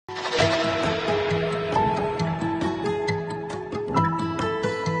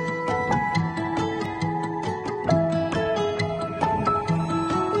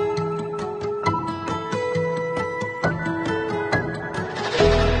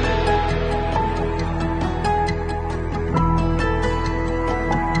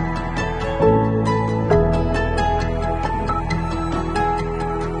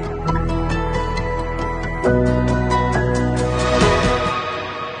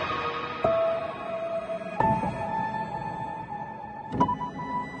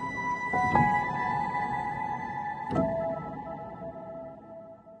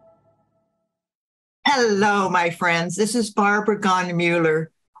Hello, my friends. This is Barbara Gon Muller,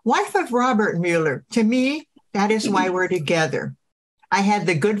 wife of Robert Muller. To me, that is why we're together. I had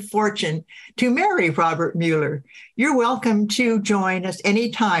the good fortune to marry Robert Muller. You're welcome to join us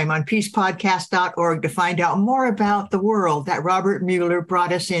anytime on peacepodcast.org to find out more about the world that Robert Muller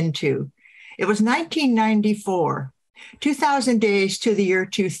brought us into. It was 1994, 2,000 days to the year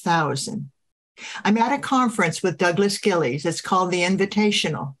 2000. I'm at a conference with Douglas Gillies. It's called The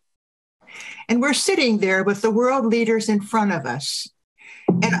Invitational. And we're sitting there with the world leaders in front of us.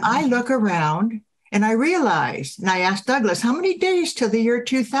 And I look around and I realize, and I asked Douglas, how many days till the year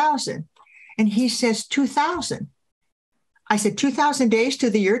 2000? And he says, 2000. I said, 2,000 days to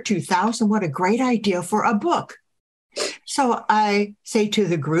the year 2000? What a great idea for a book. So I say to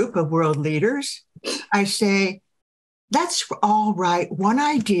the group of world leaders, I say, that's all right. One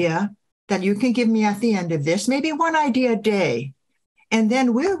idea that you can give me at the end of this, maybe one idea a day. And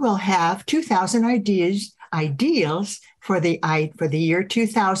then we will have 2,000 ideals for the year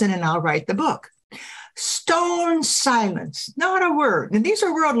 2000, and I'll write the book. Stone silence, not a word. And these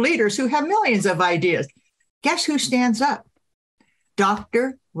are world leaders who have millions of ideas. Guess who stands up?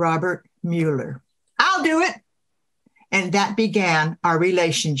 Dr. Robert Muller. I'll do it. And that began our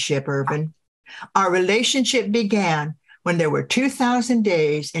relationship, Ervin. Our relationship began when there were 2,000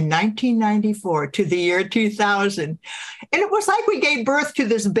 days in 1994 to the year 2000. And it was like we gave birth to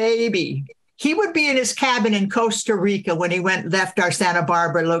this baby. He would be in his cabin in Costa Rica when he left our Santa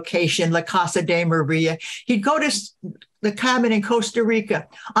Barbara location, La Casa de Maria. He'd go to the cabin in Costa Rica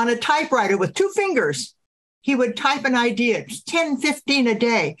on a typewriter with two fingers. He would type an idea, 10, 15 a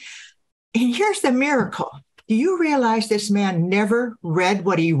day. And here's the miracle. Do you realize this man never read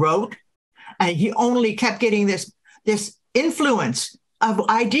what he wrote? And he only kept getting this influence of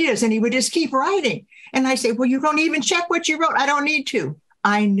ideas, and he would just keep writing. And I say, well, you don't even check what you wrote. I don't need to.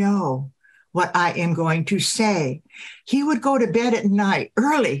 I know what I am going to say. He would go to bed at night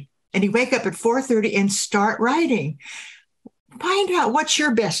early, and he'd wake up at 4:30 and start writing. Find out what's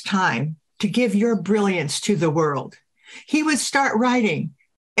your best time to give your brilliance to the world. He would start writing,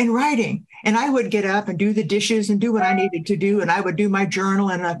 and I would get up and do the dishes and do what I needed to do, and I would do my journal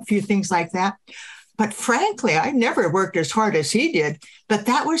and a few things like that. But frankly, I never worked as hard as he did, but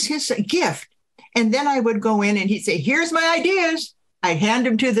that was his gift. And then I would go in and he'd say, here's my ideas. I'd hand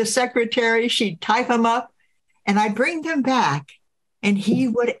them to the secretary. She'd type them up and I'd bring them back and he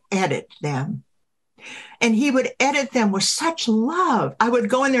would edit them. And he would edit them with such love. I would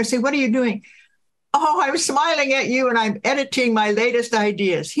go in there and say, what are you doing? Oh, I'm smiling at you and I'm editing my latest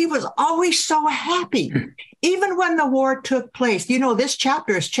ideas. He was always so happy. Even when the war took place, you know, this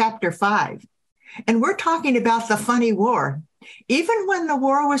chapter is chapter 5. And we're talking about the funny war. Even when the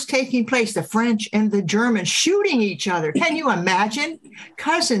war was taking place, the French and the Germans shooting each other. Can you imagine?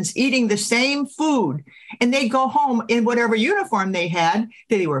 Cousins eating the same food. And they go home in whatever uniform they had.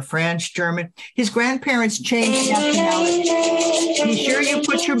 They were French, German. His grandparents changed nationality. Be sure you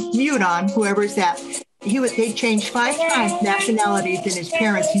put your mute on, whoever's that. They changed 5 times nationalities, and his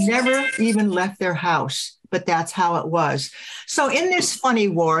parents never even left their house. But that's how it was. So in this funny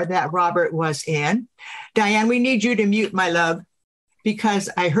war that Robert was in, Diane, we need you to mute, my love, because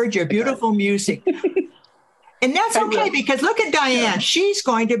I heard your beautiful music. And that's okay, because look at Diane. She's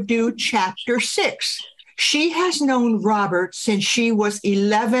going to do chapter 6. She has known Robert since she was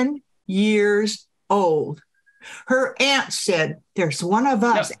 11 years old. Her aunt said, there's one of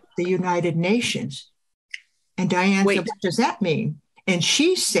us at the United Nations. And Diane said, what does that mean? And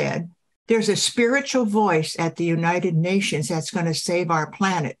she said, there's a spiritual voice at the United Nations that's going to save our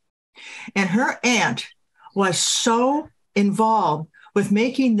planet. And her aunt was so involved with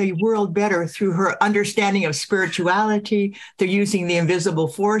making the world better through her understanding of spirituality, through using the invisible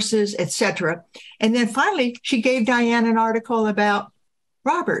forces, etc. And then finally, she gave Diane an article about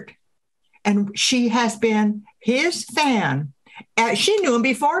Robert. And she has been his fan. She knew him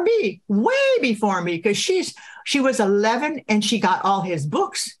before me, way before me, because she was 11 and she got all his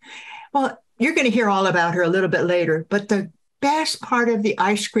books. Well, you're going to hear all about her a little bit later, but the best part of the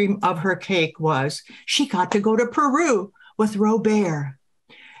ice cream of her cake was she got to go to Peru with Robert.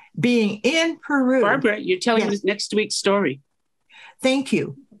 Being in Peru. Barbara, you're telling us next week's story. Thank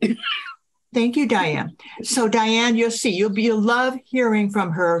you. Thank you, Diane. So Diane, you'll see, you'll love hearing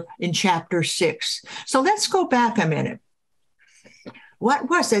from her in chapter 6. So let's go back a minute. What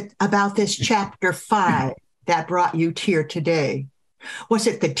was it about this chapter 5 that brought you here today? Was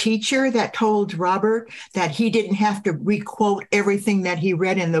it the teacher that told Robert that he didn't have to requote everything that he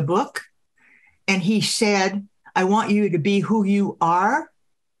read in the book? And he said, I want you to be who you are.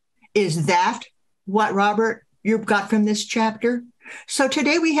 Is that what, Robert, you got from this chapter? So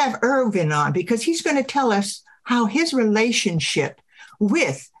today we have Ervin on because he's going to tell us how his relationship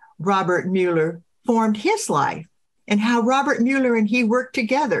with Robert Muller formed his life and how Robert Muller and he worked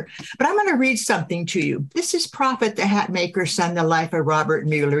together. But I'm going to read something to you. This is Prophet the Hatmaker's Son, The Life of Robert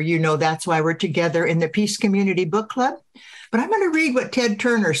Muller. You know that's why we're together in the Peace Community Book Club. But I'm going to read what Ted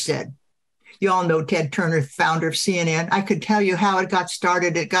Turner said. You all know Ted Turner, founder of CNN. I could tell you how it got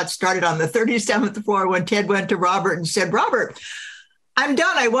started. It got started on the 37th floor when Ted went to Robert and said, Robert, I'm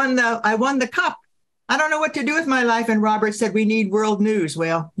done. I won the cup. I don't know what to do with my life. And Robert said, we need world news.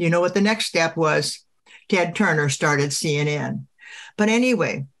 Well, you know what the next step was? Ted Turner started CNN. But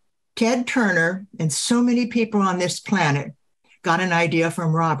anyway, Ted Turner and so many people on this planet got an idea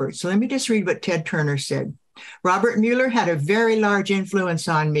from Robert. So let me just read what Ted Turner said. Robert Muller had a very large influence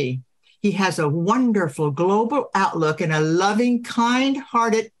on me. He has a wonderful global outlook and a loving,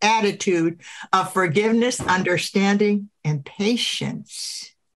 kind-hearted attitude of forgiveness, understanding, and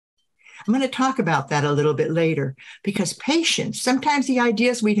patience. I'm going to talk about that a little bit later because patience, sometimes the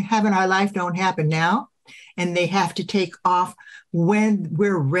ideas we have in our life don't happen now, and they have to take off when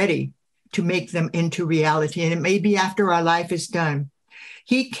we're ready to make them into reality. And it may be after our life is done.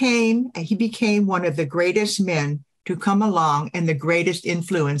 He became one of the greatest men to come along and the greatest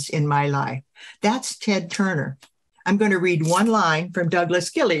influence in my life. That's Ted Turner. I'm going to read one line from Douglas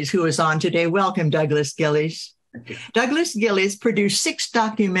Gillies, who is on today. Welcome, Douglas Gillies. Douglas Gillies produced 6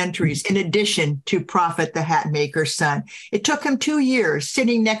 documentaries in addition to Prophet the Hatmaker's Son. It took him 2 years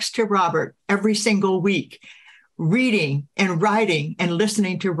sitting next to Robert every single week, reading and writing and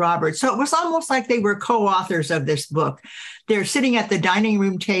listening to Robert. So it was almost like they were co-authors of this book. They're sitting at the dining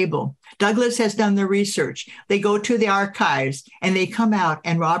room table. Douglas has done the research. They go to the archives and they come out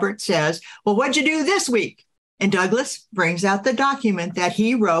and Robert says, well, what'd you do this week? And Douglas brings out the document that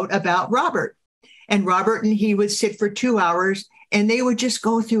he wrote about Robert. And Robert and he would sit for 2 hours and they would just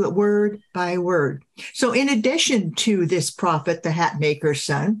go through it word by word. So in addition to this Prophet, the Hatmaker's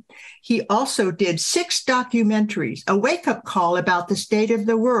Son, he also did 6 documentaries, a wake-up call about the state of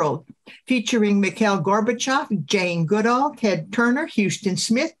the world, featuring Mikhail Gorbachev, Jane Goodall, Ted Turner, Houston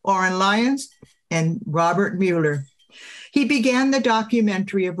Smith, Orrin Lyons, and Robert Muller. He began the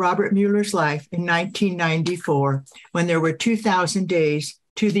documentary of Robert Muller's life in 1994, when there were 2,000 days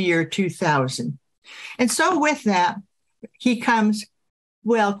to the year 2000. And so with that, he comes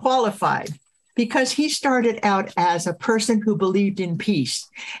well qualified because he started out as a person who believed in peace.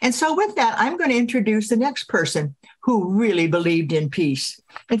 And so with that, I'm going to introduce the next person who really believed in peace.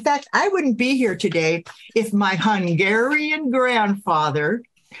 In fact, I wouldn't be here today if my Hungarian grandfather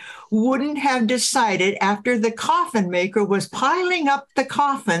wouldn't have decided after the coffin maker was piling up the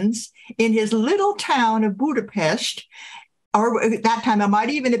coffins in his little town of Budapest, or at that time, it might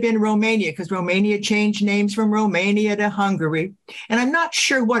even have been Romania, because Romania changed names from Romania to Hungary. And I'm not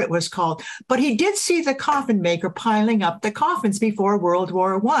sure what it was called, but he did see the coffin maker piling up the coffins before World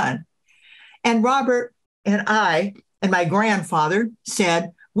War I. And Robert and I and my grandfather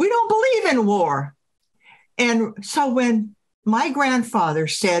said, we don't believe in war. And so when my grandfather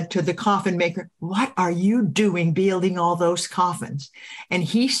said to the coffin maker, what are you doing building all those coffins? And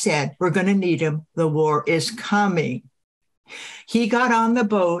he said, we're going to need them. The war is coming. He got on the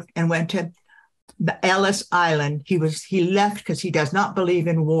boat and went to Ellis Island. He left because he does not believe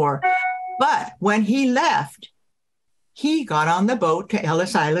in war. But when he left, he got on the boat to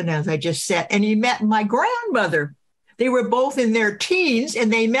Ellis Island, as I just said, and he met my grandmother. They were both in their teens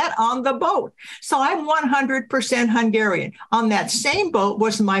and they met on the boat. So I'm 100% Hungarian. On that same boat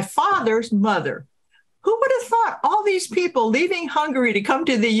was my father's mother. Who would have thought all these people leaving Hungary to come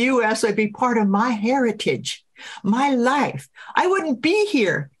to the U.S. would be part of my heritage? My life. I wouldn't be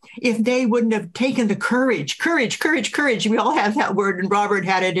here if they wouldn't have taken the courage. We all have that word, and Robert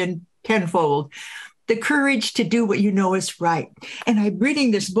had it in tenfold. The courage to do what you know is right. And I'm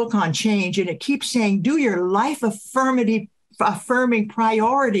reading this book on change, and it keeps saying, do your life affirming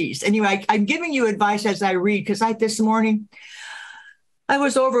priorities. Anyway, I'm giving you advice as I read, because this morning, I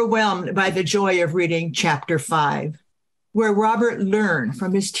was overwhelmed by the joy of reading chapter 5. Where Robert learned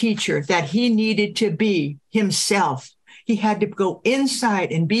from his teacher that he needed to be himself. He had to go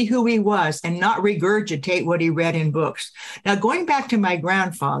inside and be who he was and not regurgitate what he read in books. Now, going back to my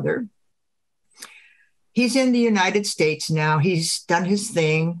grandfather, he's in the United States now. He's done his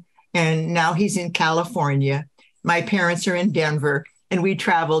thing, and now he's in California. My parents are in Denver, and we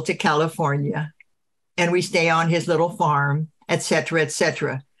travel to California, and we stay on his little farm, et cetera, et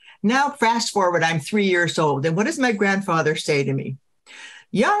cetera. Now, fast forward, I'm 3 years old. And what does my grandfather say to me?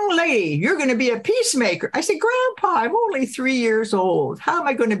 young lady, you're going to be a peacemaker. I said, Grandpa, I'm only 3 years old. How am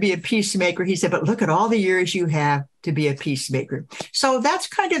I going to be a peacemaker? He said, but look at all the years you have to be a peacemaker. So that's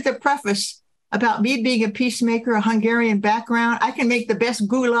kind of the preface about me being a peacemaker, a Hungarian background. I can make the best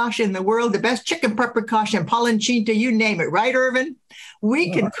goulash in the world, the best chicken paprikash and palancinta, you name it, right, Ervin?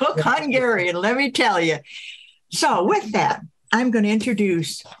 We can cook Hungarian, let me tell you. So with that, I'm going to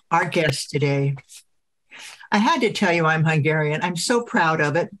introduce our guest today. I had to tell you I'm Hungarian. I'm so proud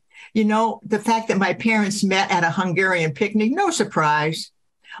of it. You know, the fact that my parents met at a Hungarian picnic, no surprise.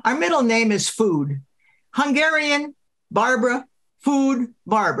 Our middle name is Food. Hungarian, Barbara, Food,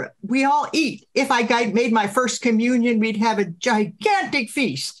 Barbara. We all eat. If I made my first communion, we'd have a gigantic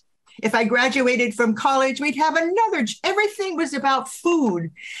feast. If I graduated from college, we'd have another. Everything was about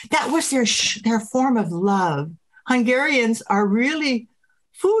food. That was their form of love. Hungarians are really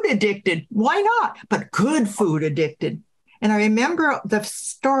food addicted. Why not? But good food addicted. And I remember the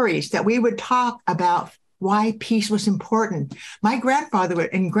stories that we would talk about why peace was important. My grandfather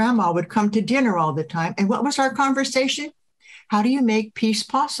and grandma would come to dinner all the time. And what was our conversation? How do you make peace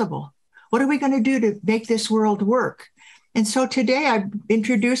possible? What are we going to do to make this world work? And so today I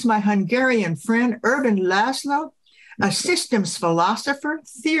introduce my Hungarian friend, Ervin Laszlo, a systems philosopher,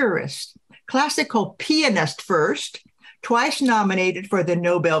 theorist, classical pianist first, twice nominated for the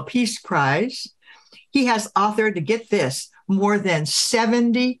Nobel Peace Prize. He has authored, get this, more than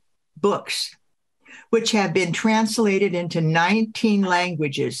 70 books, which have been translated into 19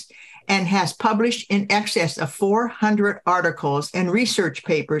 languages, and has published in excess of 400 articles and research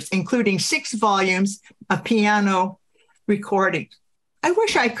papers, including 6 volumes of piano recordings. I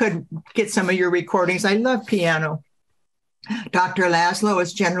wish I could get some of your recordings. I love piano. Dr. Laszlo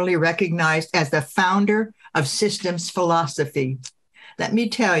is generally recognized as the founder of systems philosophy. Let me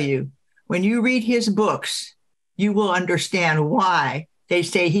tell you, when you read his books, you will understand why they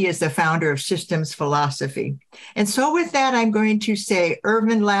say he is the founder of systems philosophy. And so with that, I'm going to say,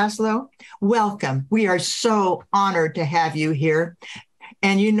 Ervin Laszlo, welcome. We are so honored to have you here.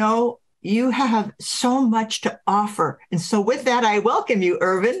 And you know, you have so much to offer. And so with that, I welcome you,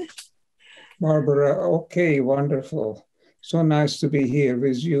 Ervin. Barbara, okay, wonderful. So nice to be here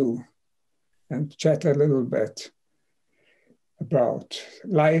with you and chat a little bit about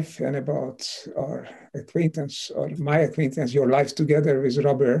life and about our acquaintance, or my acquaintance, your life together with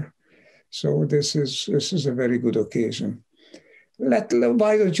Robert. So this is a very good occasion.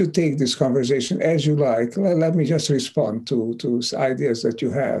 Why don't you take this conversation as you like? Let me just respond to ideas that you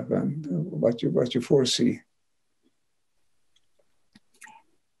have and what you foresee.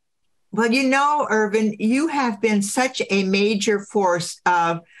 Well, you know, Ervin, you have been such a major force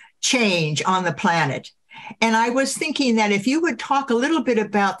of change on the planet. And I was thinking that if you would talk a little bit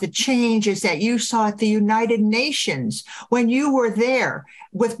about the changes that you saw at the United Nations when you were there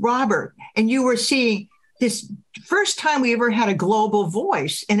with Robert, and you were seeing this first time we ever had a global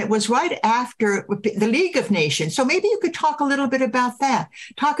voice, and it was right after the League of Nations. So maybe you could talk a little bit about that.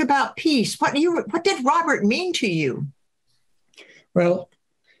 Talk about peace. What did Robert mean to you? Well,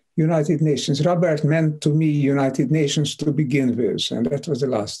 United Nations. Robert meant to me United Nations to begin with, and that was the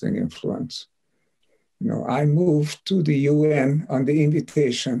lasting influence. You know, I moved to the UN on the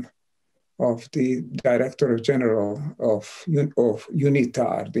invitation of the Director General of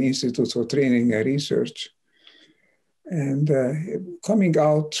UNITAR, the Institute for Training and Research. And coming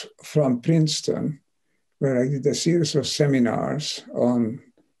out from Princeton, where I did a series of seminars on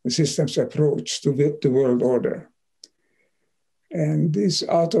the systems approach to the world order. And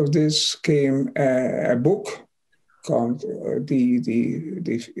out of this came a book called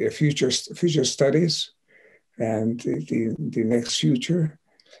the Future Studies and the Next Future.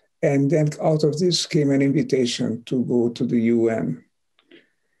 And then out of this came an invitation to go to the UN.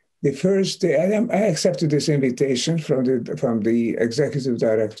 The first day, I accepted this invitation from the executive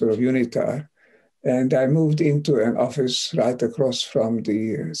director of UNITAR, and I moved into an office right across from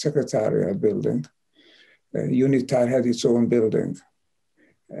the secretariat building. UNITAR had its own building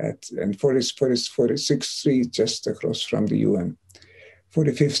at 46th Street, just across from the UN,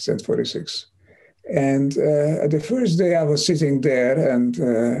 45th and 46th. And the first day I was sitting there and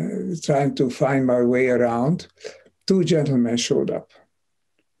trying to find my way around, 2 gentlemen showed up.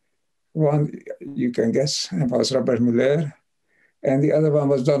 One, you can guess, was Robert Muller, and the other one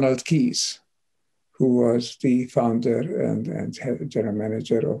was Donald Keyes, who was the founder and general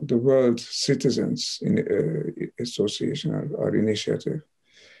manager of the World Citizens Association or Initiative.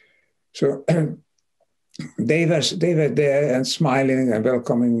 So they were there and smiling and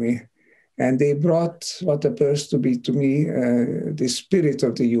welcoming me. And they brought what appears to be, to me, the spirit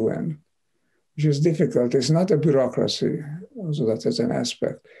of the UN, which is difficult. It's not a bureaucracy. Also, that has an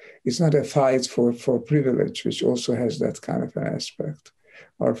aspect. It's not a fight for privilege, which also has that kind of an aspect,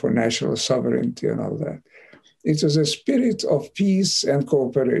 or for national sovereignty and all that. It was a spirit of peace and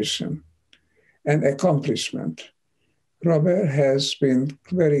cooperation and accomplishment. Robert has been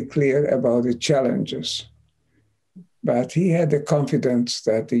very clear about the challenges, but he had the confidence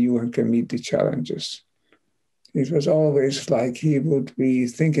that the UN can meet the challenges. It was always like he would be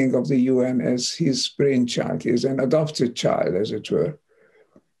thinking of the UN as his brainchild, his an adopted child, as it were,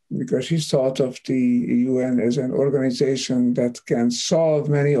 because he thought of the UN as an organization that can solve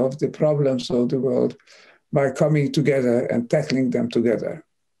many of the problems of the world by coming together and tackling them together.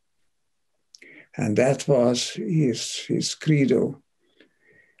 And that was his credo,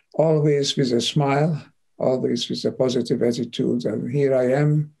 always with a smile, always with a positive attitude. And here I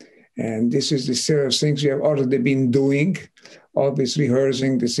am, and this is the set of things we have already been doing, always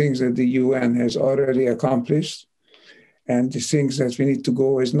rehearsing the things that the UN has already accomplished. And the things that we need to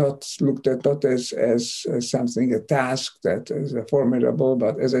go is not looked at not as something, a task that is formidable,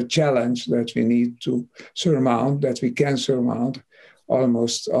 but as a challenge that we need to surmount, that we can surmount.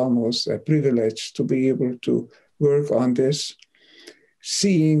 Almost a privilege to be able to work on this,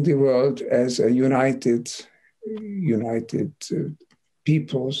 seeing the world as a united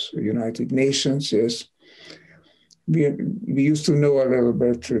peoples, United Nations. Yes, we used to know a little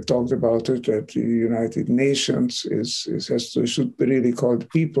bit. We talked about it that the United Nations should be really called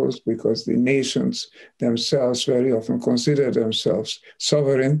peoples, because the nations themselves very often consider themselves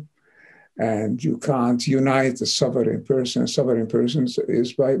sovereign. And you can't unite a sovereign person. Sovereign person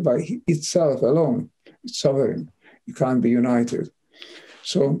is by itself alone. It's sovereign. You can't be united.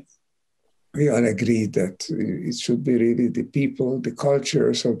 So we all agreed that it should be really the people, the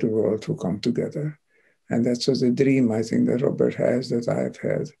cultures of the world who come together. And that's was a dream, I think, that Robert has, that I've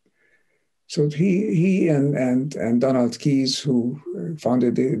had. So he and Donald Keyes, who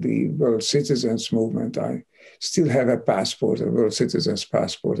founded the World Citizens Movement, I still have a passport, a World Citizens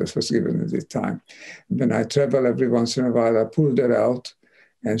passport that was given at the time. When I travel every once in a while, I pull that out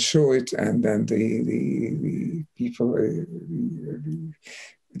and show it, and then the people,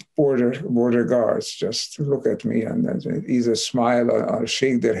 border guards just look at me and either smile or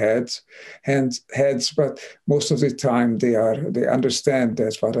shake their heads, but most of the time they understand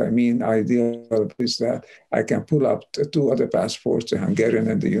that's what I mean. Ideal is that I can pull up two other passports, the Hungarian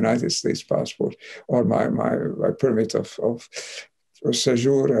and the United States passport, or my permit of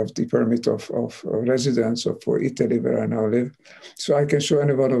séjour, of the permit of residence for Italy, where I now live. So I can show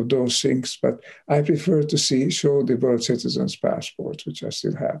any one of those things, but I prefer to show the World Citizens Passport, which I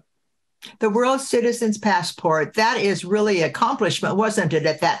still have. The World Citizens Passport, that is really an accomplishment, wasn't it,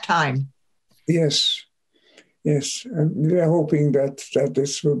 at that time? Yes. And we are hoping that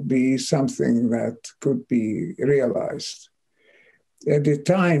this would be something that could be realized. At the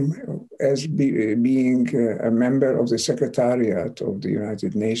time, as being a member of the Secretariat of the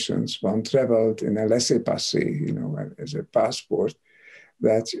United Nations, one traveled in a laissez-passer, as a passport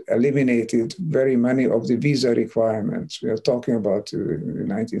that eliminated very many of the visa requirements. We are talking about the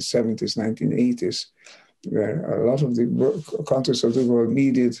 1970s, 1980s, where a lot of the countries of the world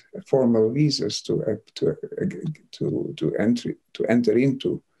needed formal visas to enter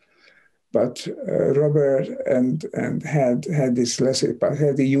into. But Robert had this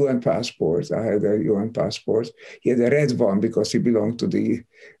had the UN passport. I had a UN passport. He had a red one because he belonged to the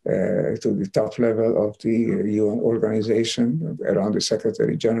top level of the UN organization around the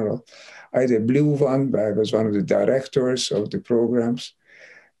Secretary General. I had a blue one. I was one of the directors of the programs.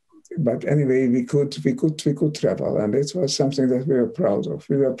 But anyway, we could travel, and it was something that we were proud of.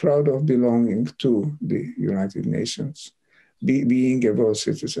 We were proud of belonging to the United Nations, being a world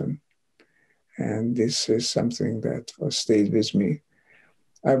citizen. And this is something that stayed with me.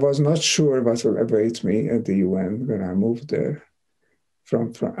 I was not sure what will await me at the UN when I moved there.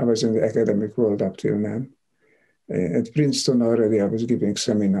 I was in the academic world up till then. At Princeton already, I was giving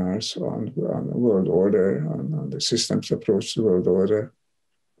seminars on the world order, on the systems approach to world order.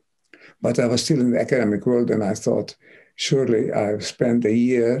 But I was still in the academic world, and I thought, surely I've spent a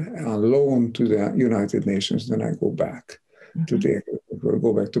year on loan to the United Nations, then I go back.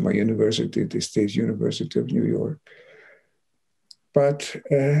 Go back to my university, the State University of New York. But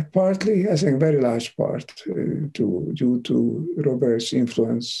partly, I think very large part, due to Robert's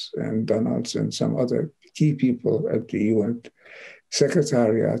influence and Donald's and some other key people at the UN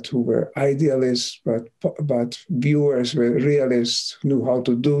Secretariat who were idealists, but viewers were realists, knew how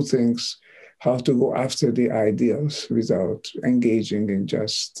to do things, how to go after the ideals without engaging in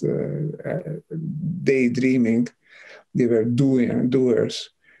just daydreaming. They were doers,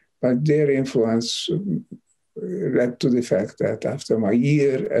 but their influence led to the fact that after my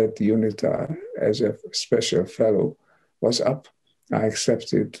year at UNITAR as a special fellow was up, I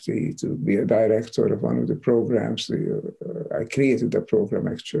accepted to be a director of one of the programs. I created a program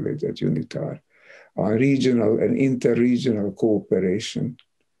actually at UNITAR on regional and interregional cooperation.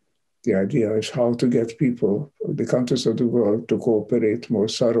 The idea is how to get people, the countries of the world, to cooperate more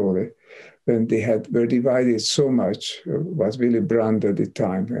thoroughly when were divided so much. What Willy Brandt at the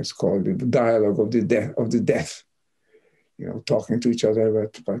time has called the dialogue of the deaf, talking to each other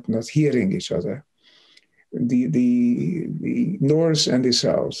but not hearing each other. The North and the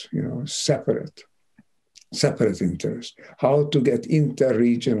South, separate interests. How to get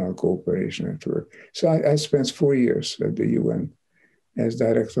interregional cooperation at work. So I spent 4 years at the UN as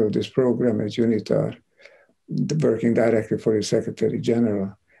director of this program at UNITAR, working directly for the Secretary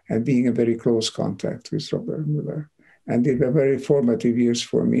General and being in very close contact with Robert Muller. And they were very formative years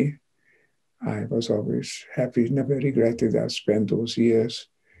for me. I was always happy, never regretted I spent those years.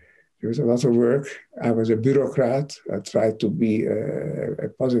 There was a lot of work. I was a bureaucrat. I tried to be a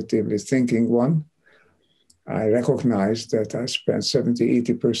positively thinking one. I recognized that I spent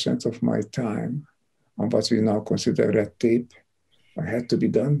 70-80% of my time on what we now consider red tape. I had to be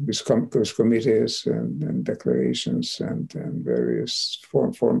done with committees and declarations and various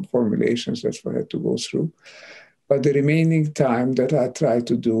formulations that I had to go through. But the remaining time that I tried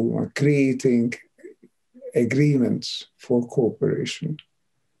to do on creating agreements for cooperation.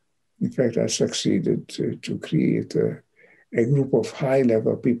 In fact, I succeeded to create a group of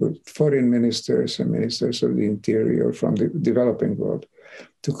high-level people, foreign ministers and ministers of the interior from the developing world,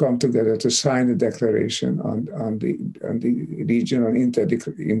 to come together to sign a declaration on the regional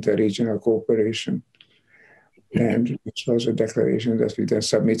interregional cooperation. And it was a declaration that we then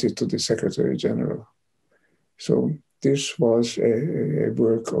submitted to the Secretary General. So this was a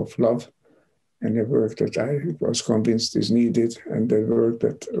work of love and a work that I was convinced is needed, and the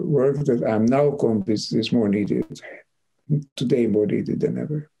work that I'm now convinced is more needed, today more needed than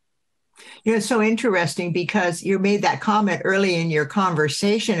ever. It's so interesting because you made that comment early in your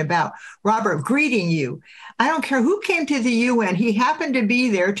conversation about Robert greeting you. I don't care who came to the UN, he happened to be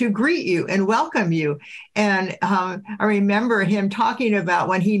there to greet you and welcome you. And I remember him talking about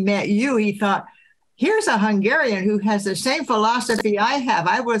when he met you, he thought, here's a Hungarian who has the same philosophy I have.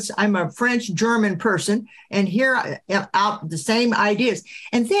 I'm a French-German person, and here out the same ideas.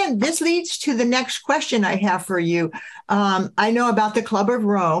 And then this leads to the next question I have for you. I know about the Club of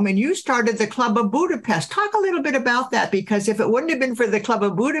Rome, and you started the Club of Budapest. Talk a little bit about that, because if it wouldn't have been for the Club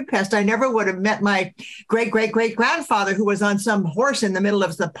of Budapest, I never would have met my great-great-great-grandfather who was on some horse in the middle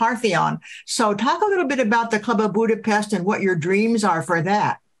of the Parthenon. So talk a little bit about the Club of Budapest and what your dreams are for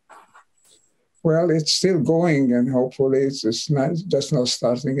that. Well, it's still going, and hopefully it's just now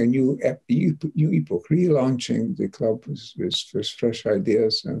starting a new epoch, relaunching the club with fresh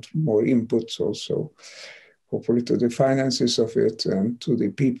ideas and more inputs also, hopefully to the finances of it and to the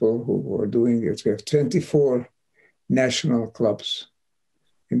people who are doing it. We have 24 national clubs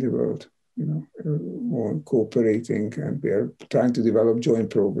in the world, cooperating, and we are trying to develop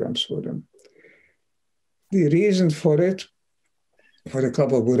joint programs for them. The reason for it, for the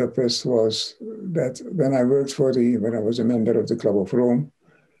Club of Budapest, was that when I was a member of the Club of Rome,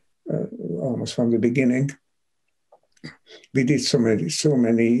 almost from the beginning, we did so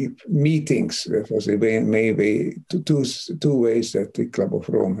many meetings. That was maybe two ways that the Club of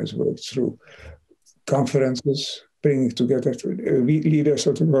Rome has worked through: conferences, bringing together leaders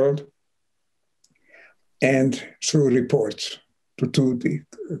of the world, and through reports to the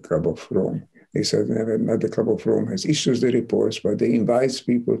Club of Rome. They said not the Club of Rome has issued the reports, but they invite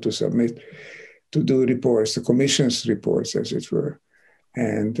people to submit, to do reports, the commission's reports, as it were.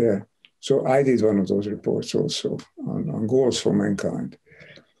 And so I did one of those reports also on goals for mankind.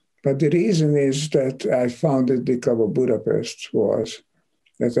 But the reason is that I founded the Club of Budapest was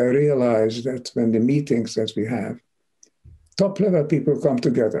that I realized that when the meetings that we have, top-level people come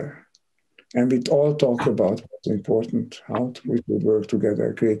together, and we all talk about what's important, how we could work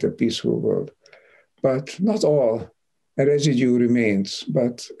together, create a peaceful world. But not all. A residue remains,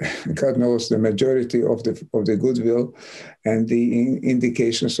 but God knows the majority of the goodwill and the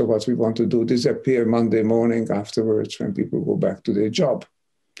indications of what we want to do disappear Monday morning afterwards when people go back to their job.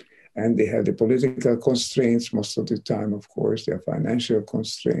 And they have the political constraints most of the time, of course, their financial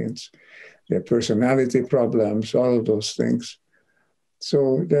constraints, their personality problems, all of those things.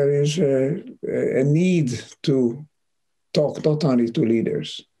 So there is a need to talk not only to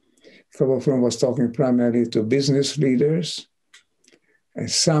leaders. Club of Rome was talking primarily to business leaders and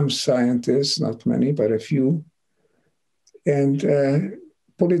some scientists, not many, but a few, and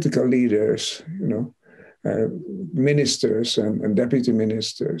political leaders, ministers and deputy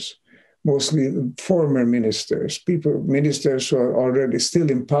ministers, mostly former ministers, ministers who are already still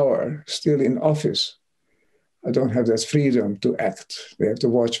in power, still in office. I don't have that freedom to act. They have to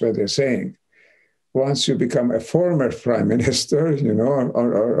watch what they're saying. Once you become a former prime minister,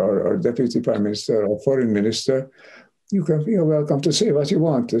 or deputy prime minister or foreign minister, you're welcome to say what you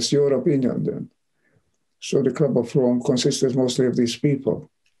want. It's your opinion then. So the Club of Rome consisted mostly of these people.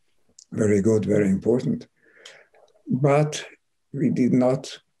 Very good, very important. But we did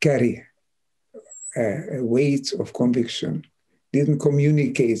not carry a weight of conviction, didn't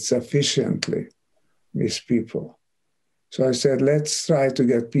communicate sufficiently with people. So I said, let's try to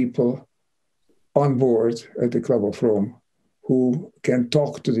get people on board at the Club of Rome who can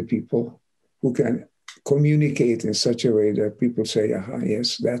talk to the people, who can communicate in such a way that people say,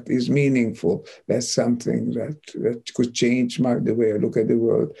 yes, that is meaningful. That's something that could change the way I look at the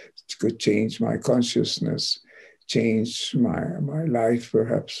world. It could change my consciousness, change my life,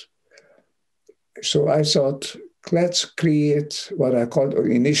 perhaps. So I thought, let's create what I called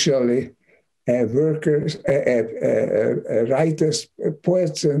initially workers, writers,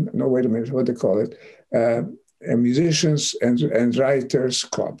 poets, and no, wait a minute, what do they call it? Musicians and writers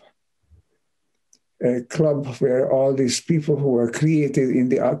club. A club where all these people who are creative in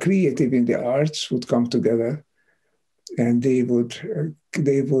the arts would come together, and they would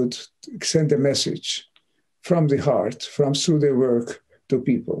send a message from the heart, through their work to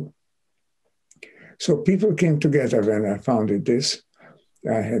people. So people came together when I founded this.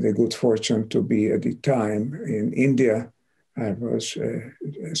 I had a good fortune to be at the time in India. I was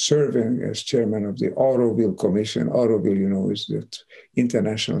serving as chairman of the Auroville Commission. Auroville, is that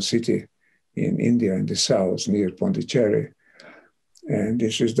international city in India in the south near Pondicherry. And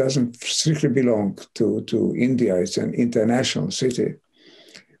this doesn't strictly belong to India. It's an international city.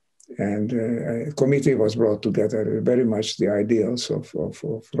 And a committee was brought together. Very much the ideals of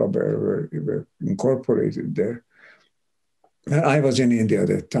Robert were incorporated there. I was in India at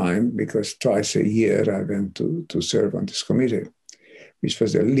that time because twice a year I went to serve on this committee, which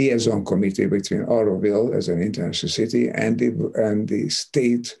was a liaison committee between Auroville as an international city and the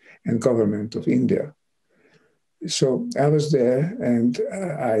state and government of India. So I was there, and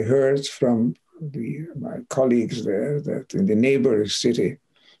I heard from my colleagues there that in the neighboring city,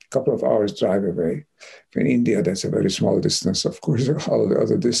 a couple of hours drive away, in India that's a very small distance, of course, all the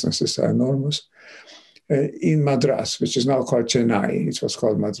other distances are enormous, in Madras, which is now called Chennai, it was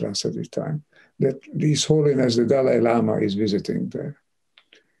called Madras at the time, that His Holiness the Dalai Lama is visiting there.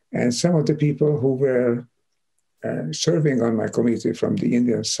 And some of the people who were serving on my committee from the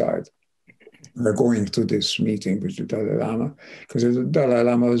Indian side were going to this meeting with the Dalai Lama, because the Dalai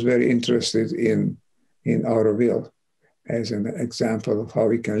Lama was very interested in Auroville as an example of how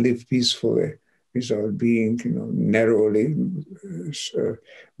we can live peacefully without being narrowly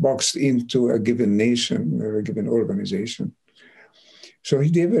boxed into a given nation or a given organization. So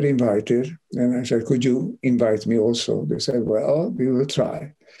they were invited, and I said, could you invite me also? They said, well, we will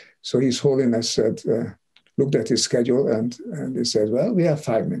try. So His Holiness said, looked at his schedule, and he said, well, we have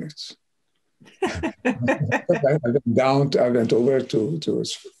 5 minutes. I went over to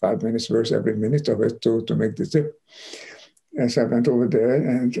 5 minutes versus every minute of it to make the trip. And so I went over there,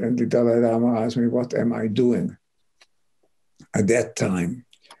 and the Dalai Lama asked me, what am I doing? At that time,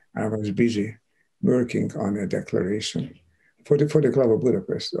 I was busy working on a declaration for the Club of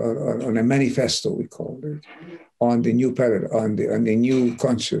Budapest, on a manifesto, we called it, on the new paradigm, on the new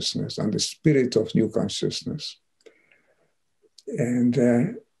consciousness, on the spirit of new consciousness.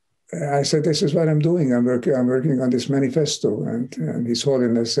 And I said, this is what I'm doing. I'm working on this manifesto. And His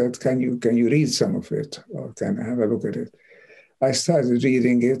Holiness said, can you read some of it? Or can I have a look at it? I started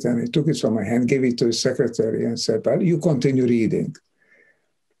reading it, and he took it from my hand, gave it to his secretary, and said, well, you continue reading.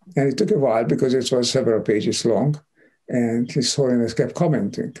 And it took a while because it was several pages long. And His Holiness kept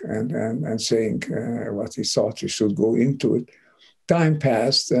commenting and saying what he thought he should go into it. Time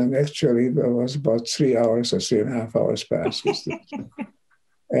passed, and actually there was about 3 hours or 3.5 hours passed.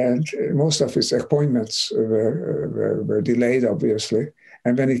 And most of his appointments were delayed, obviously.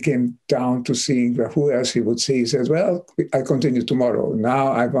 And when it came down to seeing who else he would see, he said, well, I continue tomorrow. Now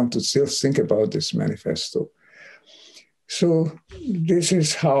I want to still think about this manifesto. So this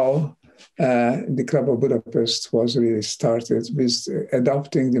is how the Club of Budapest was really started, with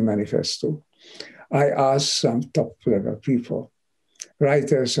adopting the manifesto. I asked some top-level people,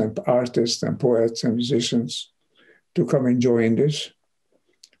 writers and artists and poets and musicians, to come and join this.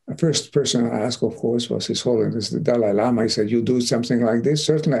 The first person I asked, of course, was His Holiness the Dalai Lama. He said, you do something like this?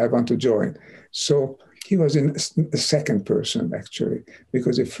 Certainly I want to join. So He was the second person, actually,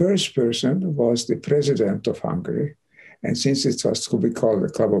 because the first person was the president of Hungary. And since it was to be called the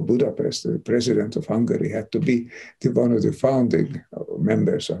Club of Budapest, the president of Hungary had to be one of the founding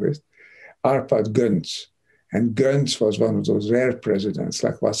members of it, Arpad Gönc. And Gönc was one of those rare presidents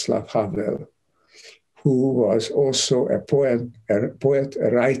like Václav Havel, who was also a poet, a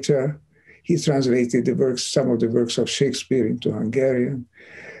writer. He translated some of the works of Shakespeare into Hungarian.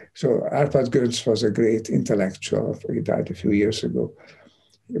 So Arpad Gönc was a great intellectual. He died a few years ago.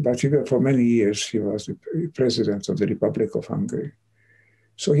 But for many years, he was the president of the Republic of Hungary.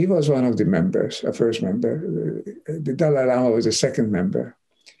 So he was one of the members, a first member. The Dalai Lama was the second member.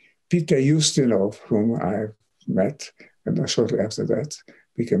 Peter Ustinov, whom I met, and shortly after that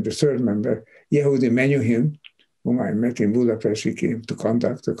became the third member. Yehudi Menuhin, whom I met in Budapest, he came to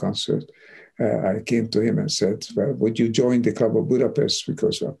conduct the concert. I came to him and said, well, would you join the Club of Budapest?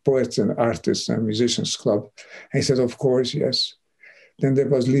 Because we're poets and artists and musicians club. And he said, of course, yes. Then there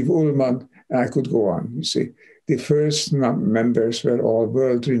was Liv Ullmann, and I could go on. You see, the first members were all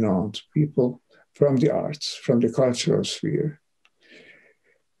world-renowned people from the arts, from the cultural sphere.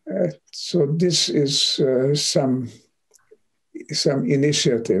 So this is some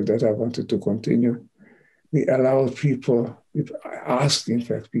initiative that I wanted to continue. We allowed people, asked, in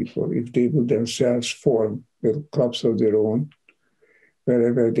fact, people if they would themselves form little clubs of their own,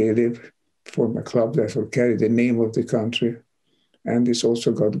 wherever they live, form a club that will carry the name of the country. And this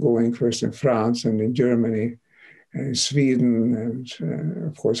also got going first in France and in Germany, and in Sweden, and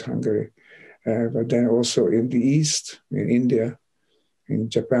of course Hungary, but then also in the East, in India, in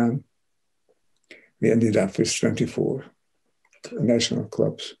Japan. We ended up with 24 national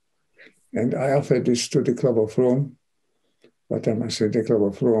clubs. And I offered this to the Club of Rome, but I must say the Club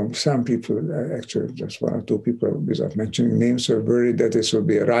of Rome, some people, actually just one or two people, without mentioning names, were worried that this would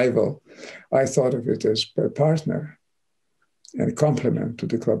be a rival. I thought of it as a partner and a complement to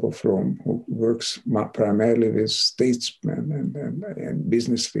the Club of Rome, who works primarily with statesmen and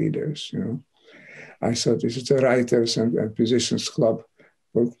business leaders, you know. I thought this is the writers and musicians club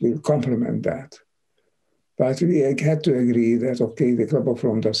will complement that. But we had to agree that, okay, the Club of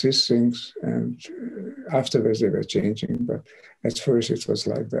Rome does these things, and afterwards they were changing, but at first it was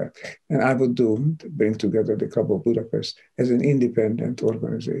like that. And I would bring together the Club of Budapest as an independent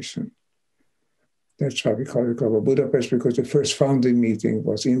organization. That's why we call it Club of Budapest, because the first founding meeting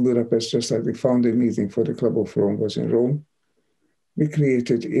was in Budapest, just like the founding meeting for the Club of Rome was in Rome. We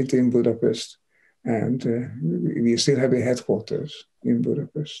created it in Budapest, and we still have a headquarters in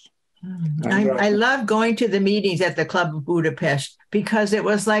Budapest. I love going to the meetings at the Club of Budapest because it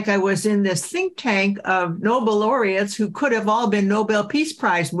was like I was in this think tank of Nobel laureates who could have all been Nobel Peace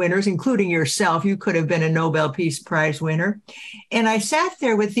Prize winners, including yourself. You could have been a Nobel Peace Prize winner. And I sat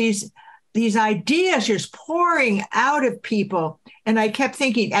there with these ideas just pouring out of people. And I kept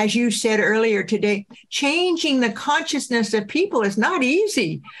thinking, as you said earlier today, changing the consciousness of people is not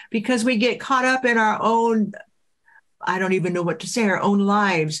easy because we get caught up in our own, I don't even know what to say, our own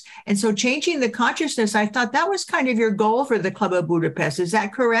lives. And so changing the consciousness, I thought that was kind of your goal for the Club of Budapest. Is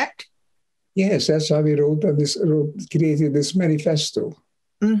that correct? Yes, that's how we created this manifesto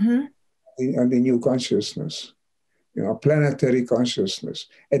on the new consciousness. You know, planetary consciousness.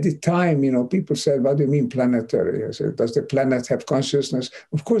 At the time, you know, people said, what do you mean planetary? I said, does the planet have consciousness?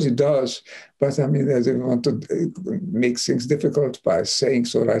 Of course it does. But I mean, they didn't want to make things difficult by saying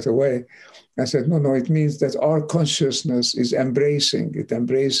so right away. I said, no, it means that our consciousness is embracing. It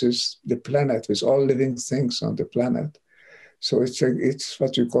embraces the planet with all living things on the planet. So it's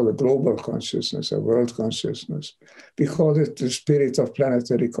what you call a global consciousness, a world consciousness. We call it the spirit of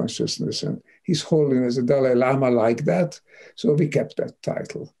planetary consciousness. And His Holiness the Dalai Lama liked that. So we kept that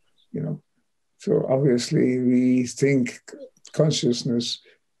title, you know. So obviously we think consciousness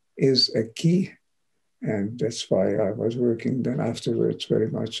is a key. And that's why I was working then afterwards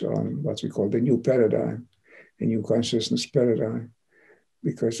very much on what we call the new paradigm, the new consciousness paradigm.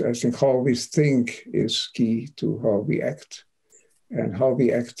 Because I think how we think is key to how we act. And how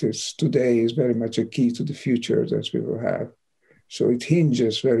we act today is very much a key to the future that we will have. So it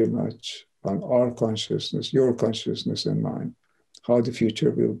hinges very much on our consciousness, your consciousness and mine, how the future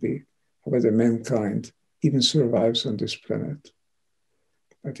will be, whether mankind even survives on this planet.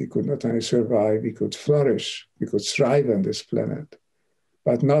 But we could not only survive, we could flourish, we could thrive on this planet,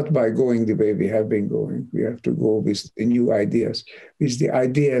 but not by going the way we have been going. We have to go with the new ideas, with the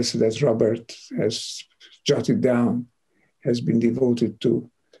ideas that Robert has jotted down, has been devoted to.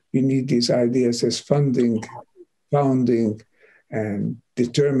 We need these ideas as founding, and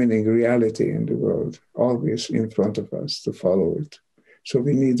determining reality in the world, always in front of us to follow it. So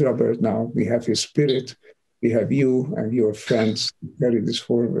we need Robert now. We have his spirit. We have you and your friends to carry this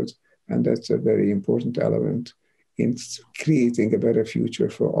forward. And that's a very important element in creating a better future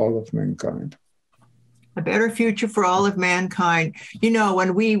for all of mankind. A better future for all of mankind. You know,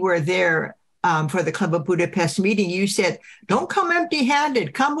 when we were there for the Club of Budapest meeting, you said, don't come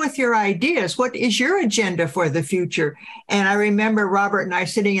empty-handed, come with your ideas. What is your agenda for the future? And I remember Robert and I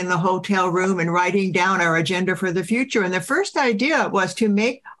sitting in the hotel room and writing down our agenda for the future. And the first idea was to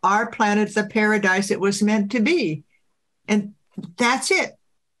make our planet the paradise it was meant to be. And that's it.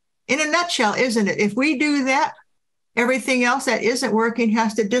 In a nutshell, isn't it? If we do that, everything else that isn't working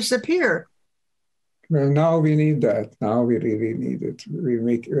has to disappear. Well, now we need that. Now we really need it. We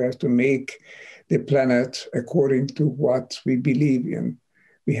have to make the planet according to what we believe in.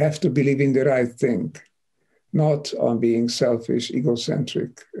 We have to believe in the right thing, not on being selfish,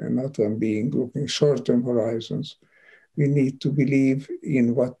 egocentric, and not on looking short-term horizons. We need to believe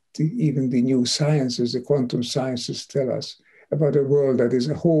in what even the new sciences, the quantum sciences tell us about a world that is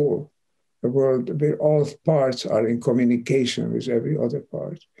a whole, a world where all parts are in communication with every other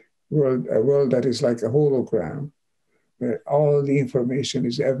part. A world that is like a hologram, where all the information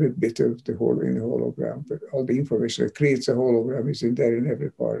is every bit of the whole in the hologram, but all the information that creates a hologram is in there in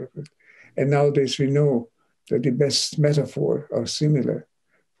every part of it. And nowadays we know that the best metaphor are similar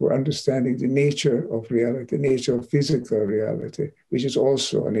for understanding the nature of reality, the nature of physical reality, which is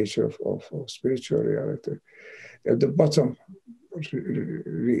also a nature of spiritual reality. At the bottom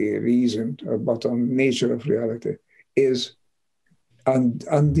reason, or bottom nature of reality is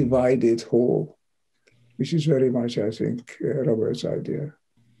undivided whole, which is very much, I think, Robert's idea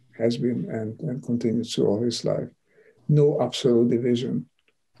has been and continues through all his life. No absolute division.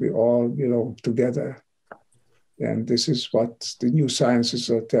 We all belong together. And this is what the new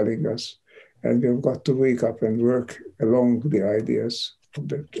sciences are telling us. And we've got to wake up and work along the ideas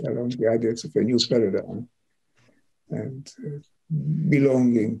of a new paradigm and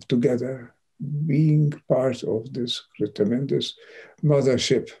belonging together, being part of this tremendous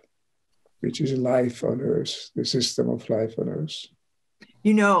mothership, which is life on Earth, the system of life on Earth.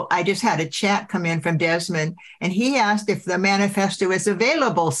 You know, I just had a chat come in from Desmond, and he asked if the manifesto is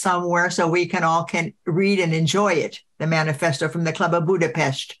available somewhere so we can read and enjoy it, the manifesto from the Club of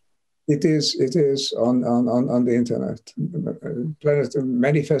Budapest. It is on the internet.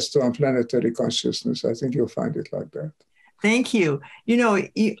 Manifesto on Planetary Consciousness. I think you'll find it like that. Thank you. You know,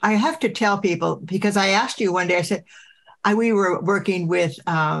 I have to tell people, because I asked you one day, I said, we were working with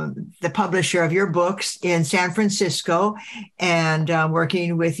the publisher of your books in San Francisco and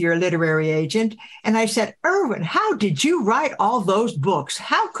working with your literary agent. And I said, Ervin, how did you write all those books?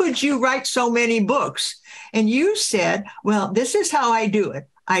 How could you write so many books? And you said, well, this is how I do it.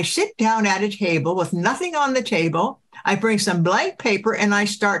 I sit down at a table with nothing on the table. I bring some blank paper and I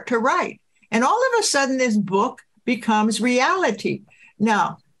start to write. And all of a sudden, this book becomes reality.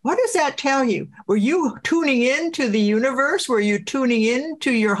 Now, what does that tell you? Were you tuning into the universe? Were you tuning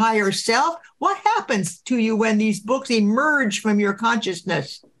into your higher self? What happens to you when these books emerge from your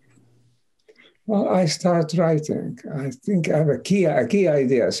consciousness? Well, I start writing. I think I have a key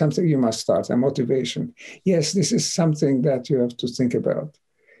idea, something you must start, a motivation. Yes, this is something that you have to think about,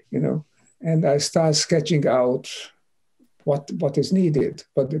 and I start sketching out what is needed,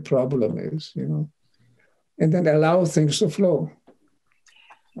 what the problem is, and then allow things to flow.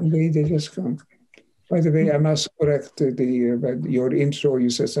 And they just come. By the way, I must correct your intro. You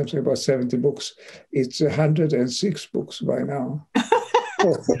said something about 70 books. It's 106 books by now.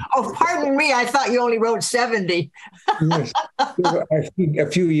 Oh, pardon me. I thought you only wrote 70. Yes. I think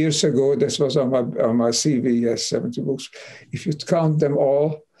a few years ago, this was on my CV, yes, 70 books. If you count them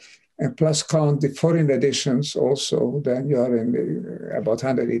all, and plus count the foreign editions also, then you are in about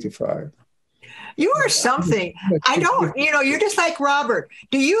 185. You are something. I don't, you're just like Robert.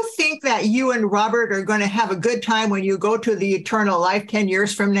 Do you think that you and Robert are going to have a good time when you go to the eternal life 10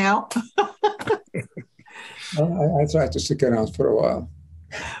 years from now? I try to stick around for a while.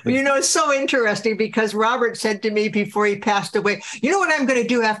 Well, it's so interesting because Robert said to me before he passed away, you know what I'm going to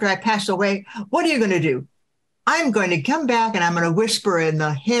do after I pass away? What are you going to do? I'm going to come back and I'm going to whisper in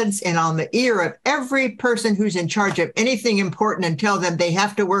the heads and on the ear of every person who's in charge of anything important and tell them they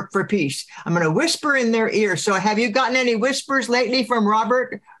have to work for peace. I'm going to whisper in their ear. So have you gotten any whispers lately from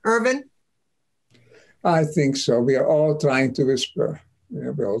Robert, Ervin? I think so. We are all trying to whisper.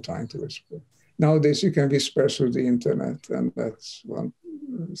 We're all trying to whisper. Nowadays, you can whisper through the internet, and that's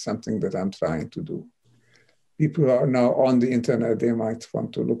something that I'm trying to do. People are now on the internet. They might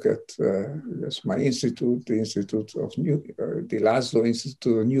want to look at my institute, the Institute of the Laszlo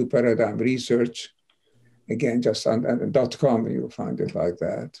Institute of New Paradigm Research, Again, just on .com, you'll find it like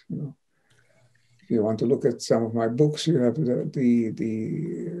that. If you want to look at some of my books, you have the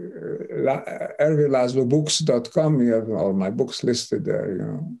Ervin Laszlo books.com. You have all my books listed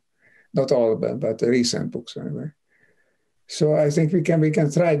there. Not all of them, but the recent books anyway. So I think we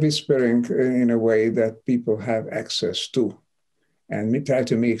can try whispering in a way that people have access to, and we try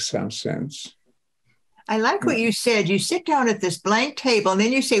to make some sense. I like what you said. You sit down at this blank table and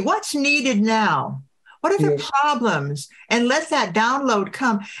then you say, what's needed now? What are the problems? And let that download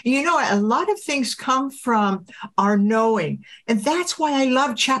come. A lot of things come from our knowing. And that's why I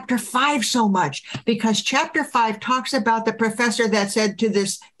love chapter 5 so much, because chapter 5 talks about the professor that said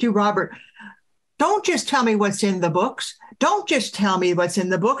to Robert, don't just tell me what's in the books. Don't just tell me what's in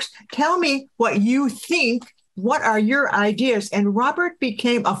the books. Tell me what you think. What are your ideas? And Robert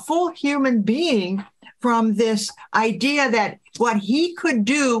became a full human being from this idea that what he could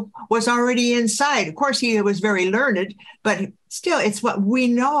do was already inside. Of course, he was very learned, but still, it's what we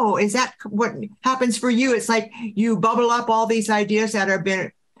know. Is that what happens for you? It's like you bubble up all these ideas that have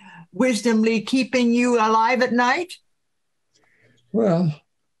been wisdomly keeping you alive at night? Well,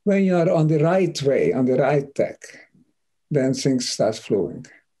 when you're on the right way, on the right track, then things start flowing.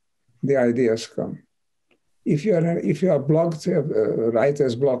 The ideas come. If you are blocked,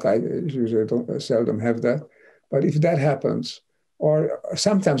 writer's block, I usually seldom have that. But if that happens, or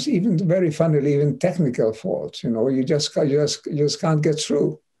sometimes even very funnily, even technical faults, you just can't get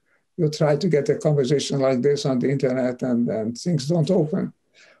through. You try to get a conversation like this on the internet, and things don't open.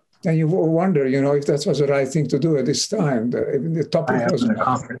 Then you wonder, if that was the right thing to do at this time. Even the topic was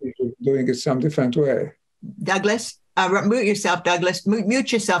doing it some different way. Douglas, mute yourself, Douglas.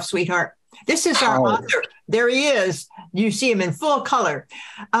 Mute yourself, sweetheart. This is our author. There he is. You see him in full color.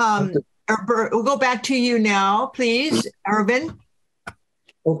 We'll go back to you now, please, Ervin.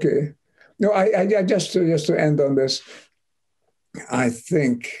 Okay. No, I just to end on this, I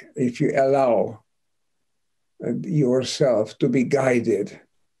think if you allow yourself to be guided,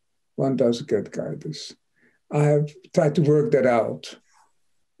 one does get guidance. I have tried to work that out,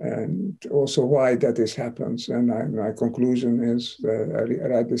 and also why that this happens. And my conclusion is that I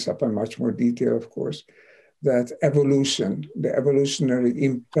write this up in much more detail, of course, that evolution, the evolutionary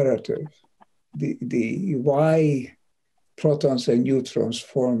imperative, the why protons and neutrons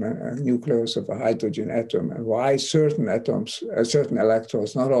form a nucleus of a hydrogen atom, and why certain atoms, certain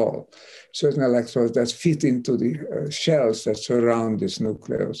electrons, not all, certain electrons that fit into the shells that surround this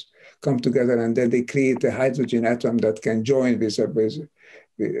nucleus come together, and then they create a hydrogen atom that can join with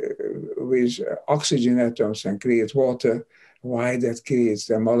oxygen atoms and create water, why that creates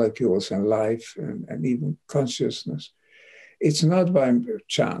the molecules and life and even consciousness. It's not by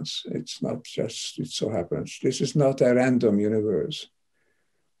chance. It's not just, it so happens. This is not a random universe.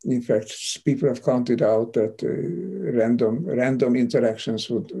 In fact, people have counted out that random interactions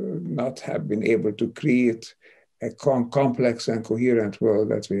would not have been able to create a complex and coherent world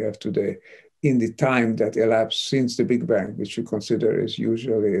that we have today in the time that elapsed since the Big Bang, which we consider is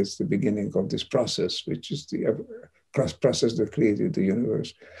usually is the beginning of this process, which is the process that created the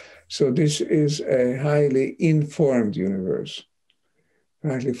universe. So this is a highly informed universe,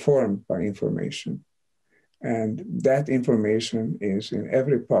 highly formed by information. And that information is in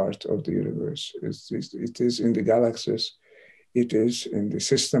every part of the universe. It is in the galaxies. It is in the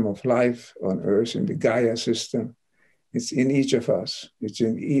system of life on Earth, in the Gaia system. It's in each of us. It's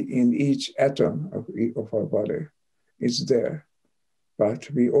in each atom of our body. It's there. But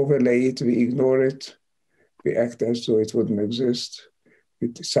we overlay it, we ignore it, we act as though it wouldn't exist.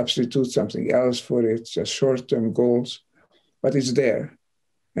 We substitute something else for it, just short-term goals, but it's there.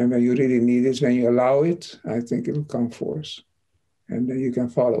 And when you really need it, when you allow it, I think it will come forth. And then you can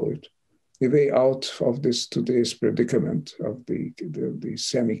follow it. The way out of this today's predicament of the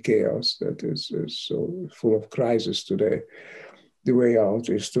semi-chaos that is so full of crisis today, the way out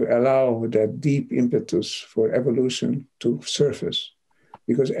is to allow that deep impetus for evolution to surface.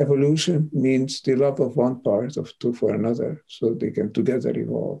 Because evolution means the love of one part of two for another, so they can together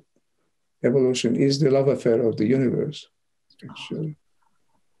evolve. Evolution is the love affair of the universe, actually.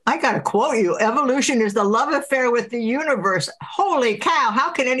 I got to quote you. Evolution is the love affair with the universe. Holy cow.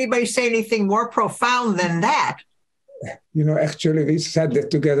 How can anybody say anything more profound than that? Actually, we said that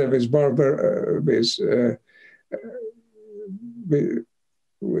together with Barbara, with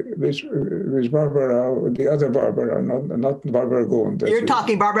Barbara, the other Barbara, not Barbara Gould. You're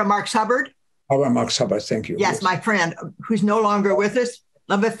talking Barbara Marx Hubbard? Barbara Marx Hubbard, thank you. Yes, my friend, who's no longer with us.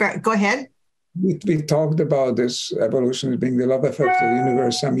 Love affair. Go ahead. We talked about this evolution being the love affair of the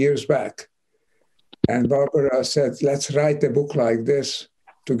universe some years back. And Barbara said, let's write a book like this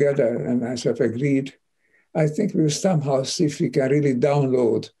together. And I said, agreed. I think we'll somehow see if we can really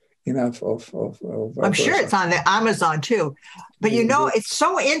download enough of I'm sure it's on the Amazon too. But you know, it's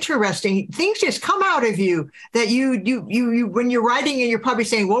so interesting. Things just come out of you that you when you're writing and you're probably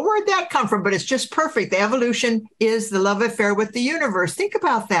saying, well, where'd that come from? But it's just perfect. The evolution is the love affair with the universe. Think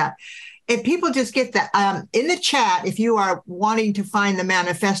about that. If people just get that in the chat, if you are wanting to find the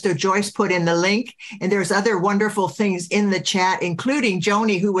manifesto, Joyce put in the link, and there's other wonderful things in the chat, including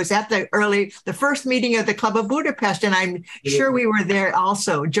Joni, who was at the first meeting of the Club of Budapest, and I'm sure we were there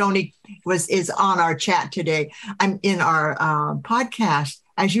also. Joni is on our chat today. I'm in our podcast.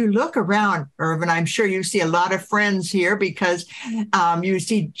 As you look around, Ervin, I'm sure you see a lot of friends here because you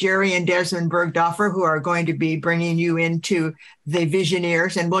see Jerry and Desmond Bergdorfer, who are going to be bringing you into the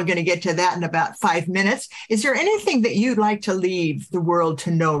Visioneers, and we're going to get to that in about 5 minutes. Is there anything that you'd like to leave the world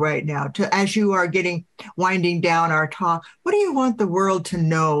to know right now, as you are winding down our talk? What do you want the world to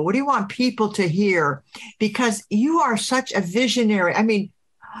know? What do you want people to hear? Because you are such a visionary. I mean,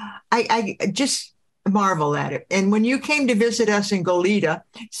 I just marvel at it. And when you came to visit us in Goleta,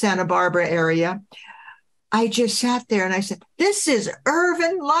 Santa Barbara area, I just sat there and I said, this is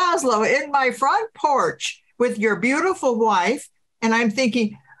Ervin Laszlo in my front porch with your beautiful wife. And I'm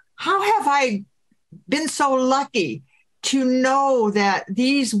thinking, how have I been so lucky to know that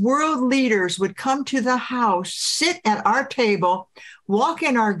these world leaders would come to the house, sit at our table, walk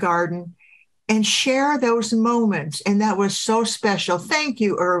in our garden, and share those moments. And that was so special. Thank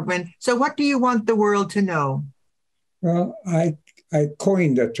you, Ervin. So what do you want the world to know? Well, I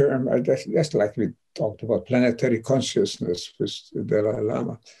coined the term, just like we talked about planetary consciousness with the Dalai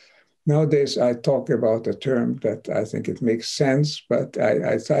Lama. Nowadays, I talk about a term that I think it makes sense, but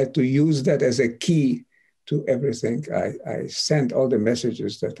I try to use that as a key to everything. I send all the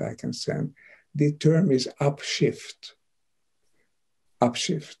messages that I can send. The term is upshift.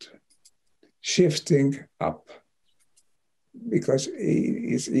 Upshift. Shifting up, because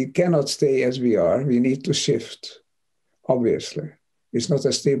you cannot stay as we are. We need to shift, obviously. It's not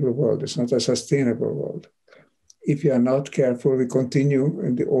a stable world. It's not a sustainable world. If you are not careful, we continue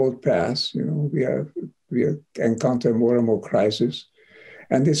in the old path. You know, we encounter more and more crises,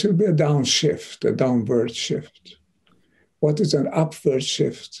 and this will be a downshift, a downward shift. What is an upward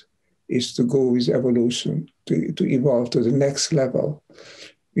shift is to go with evolution, to evolve to the next level,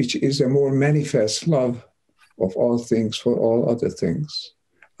 which is a more manifest love of all things for all other things,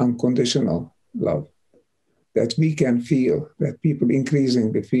 unconditional love, that we can feel, that people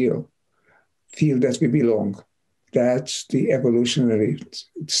increasingly feel that we belong. That's the evolutionary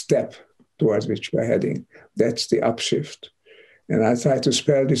step towards which we're heading. That's the upshift. And I try to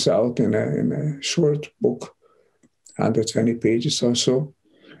spell this out in a short book, 120 pages or so.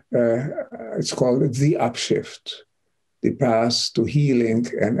 It's called The Upshift, the path to healing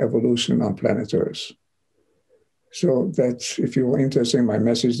and evolution on planet Earth. So that's, if you're interested in my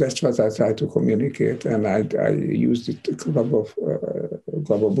message, that's what I try to communicate. And I used the Club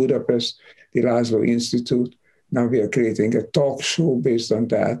of Budapest, the Laszlo Institute. Now we are creating a talk show based on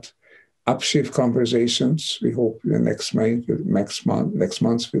that. Upshift conversations. We hope the next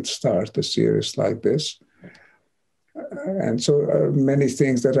month we'll start a series like this. And so many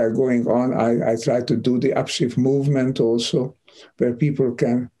things that are going on. I try to do the upshift movement also, where people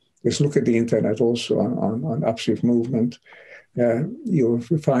can just look at the internet also on upshift movement. You'll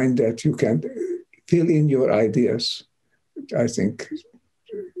find that you can fill in your ideas. I think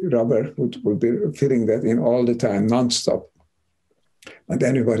Robert would be filling that in all the time, nonstop. And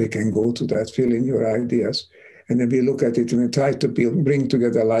anybody can go to that, fill in your ideas. And then we look at it and we try to bring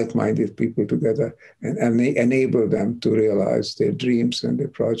together like-minded people together and enable them to realize their dreams and their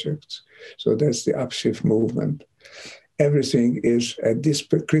projects. So that's the upshift movement. Everything is at this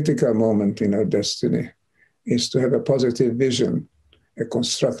critical moment in our destiny is to have a positive vision, a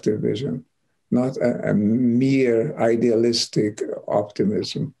constructive vision, not a mere idealistic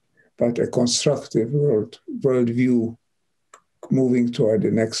optimism, but a constructive worldview moving toward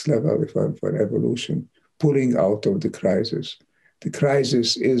the next level for evolution, pulling out of the crisis. The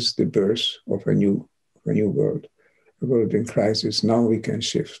crisis is the birth of a new world, a world in crisis. Now we can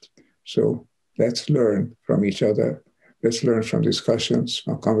shift. So let's learn from each other. Let's learn from discussions,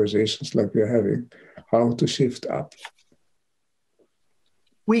 from conversations like we're having, how to shift up.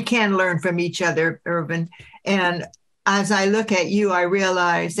 We can learn from each other, Ervin. And as I look at you, I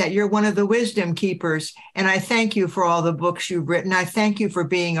realize that you're one of the wisdom keepers. And I thank you for all the books you've written. I thank you for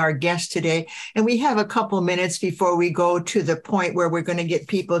being our guest today. And we have a couple minutes before we go to the point where we're going to get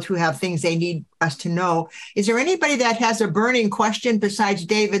people who have things they need us to know. Is there anybody that has a burning question besides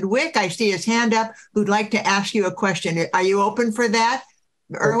David Wick? I see his hand up, who'd like to ask you a question. Are you open for that,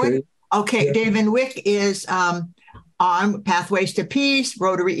 Erwin? Okay. Okay, Yeah. David Wick is on Pathways to Peace,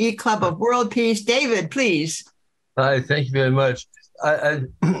 Rotary E Club of World Peace. David, please. Hi, thank you very much.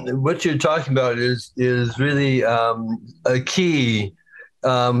 What you're talking about is really a key.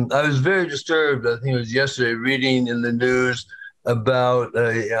 I was very disturbed, I think it was yesterday, reading in the news about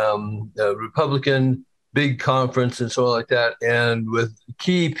a Republican big conference and so on like that. And with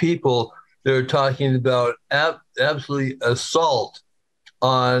key people, they're talking about absolutely assault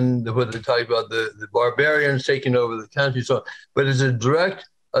on what they're talking about, the barbarians taking over the country. So, but it's a direct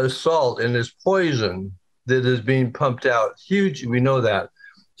assault and it's poison that is being pumped out. Huge, we know that.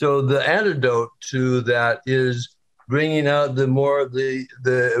 So the antidote to that is bringing out the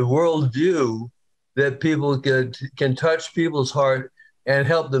worldview that people can touch people's heart and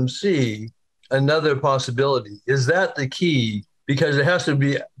help them see another possibility. Is that the key? Because it has to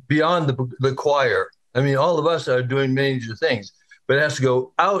be beyond the choir. I mean, all of us are doing major things, but it has to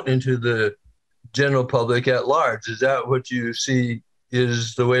go out into the general public at large. Is that what you see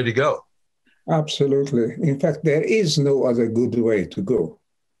is the way to go? Absolutely. In fact, there is no other good way to go.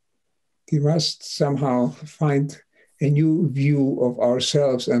 We must somehow find a new view of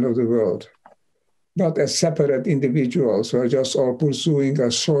ourselves and of the world, not as separate individuals who are just all pursuing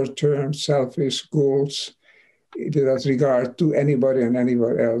a short-term selfish goals without regard to anybody and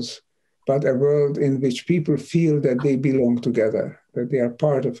anywhere else, but a world in which people feel that they belong together, that they are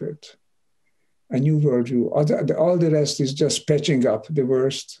part of it. A new worldview. All the rest is just patching up the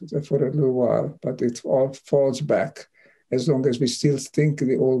worst for a little while, but it all falls back as long as we still think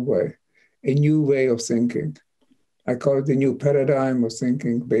the old way, a new way of thinking. I call it the new paradigm of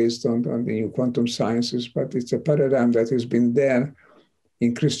thinking based on the new quantum sciences, but it's a paradigm that has been there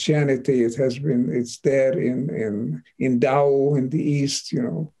in Christianity. It's there in Tao in the East,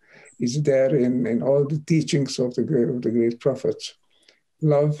 it's there in all the teachings of the great prophets.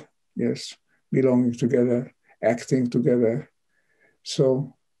 Love, yes. Belonging together, acting together.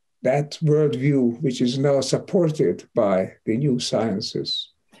 So that worldview, which is now supported by the new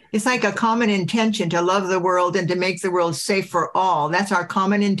sciences. It's like a common intention to love the world and to make the world safe for all. That's our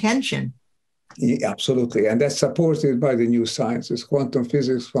common intention. Yeah, absolutely. And that's supported by the new sciences, quantum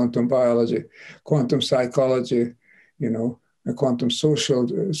physics, quantum biology, quantum psychology, quantum social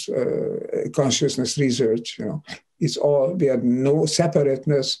consciousness research, It's all, we have no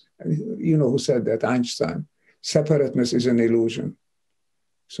separateness. You know who said that? Einstein. Separateness is an illusion.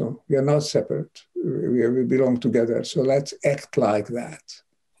 So we are not separate. We belong together. So let's act like that.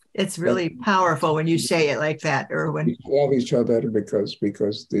 It's really powerful when you say it like that, Ervin. We love each other because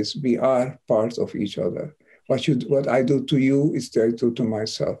we are part of each other. What I do to you is what I do to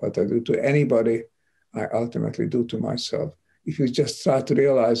myself. What I do to anybody, I ultimately do to myself. If you just start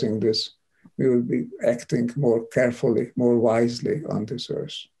realizing this, we will be acting more carefully, more wisely on this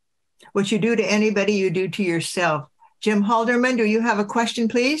earth. What you do to anybody, you do to yourself. Jim Halderman, do you have a question,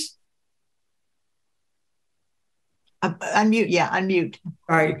 please? Unmute. Yeah, unmute.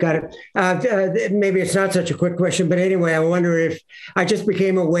 All right, got it. Maybe it's not such a quick question, but anyway, I wonder if I just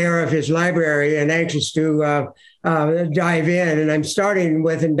became aware of his library and anxious to dive in. And I'm starting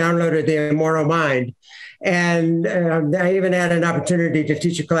with and downloaded The Immortal Mind. And I even had an opportunity to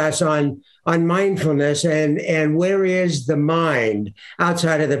teach a class on mindfulness and where is the mind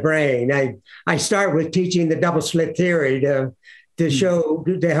outside of the brain. I start with teaching the double slit theory to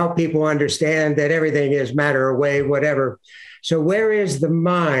help people understand that everything is matter or wave, whatever. So where is the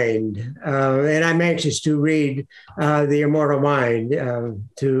mind? And I'm anxious to read The Immortal Mind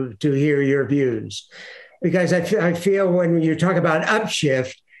to hear your views. Because I feel when you talk about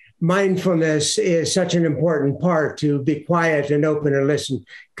upshift, mindfulness is such an important part to be quiet and open and listen,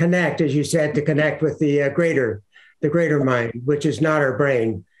 connect, as you said, to connect with the greater mind, which is not our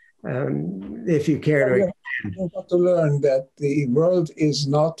brain, if you care to. You have to learn that the world is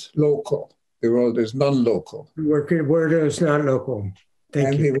not local. The world is non-local. The word is not local.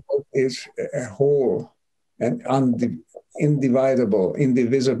 Thank you. And the world is a whole, an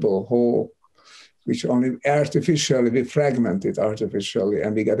indivisible whole, which only we fragment it artificially,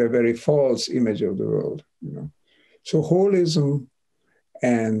 and we get a very false image of the world. So holism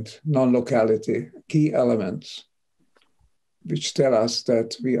and non-locality, key elements, which tell us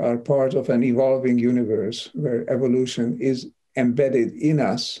that we are part of an evolving universe where evolution is embedded in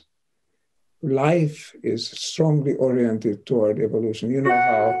us. Life is strongly oriented toward evolution. You know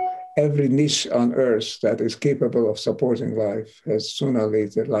how every niche on Earth that is capable of supporting life has sooner or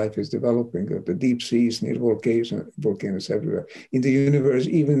later life is developing. The deep seas, near volcanoes everywhere. In the universe,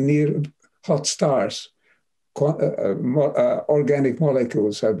 even near hot stars, organic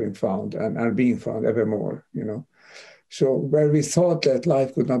molecules have been found and are being found ever more, So where we thought that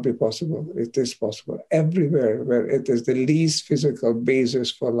life could not be possible, it is possible. Everywhere where it is the least physical basis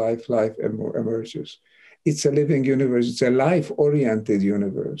for life, life emerges. It's a living universe. It's a life-oriented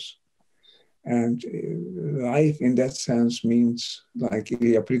universe. And life in that sense means, like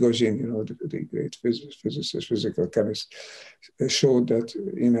Ilya Prigozhin, the great physicist, physical chemist, showed that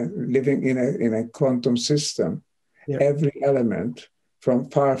living in a quantum system, every element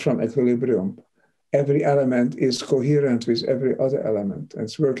far from equilibrium, every element is coherent with every other element and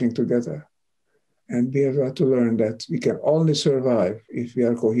it's working together. And we have got to learn that we can only survive if we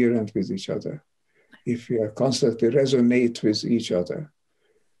are coherent with each other, if we are constantly resonate with each other.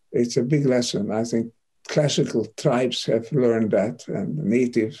 It's a big lesson. I think classical tribes have learned that, and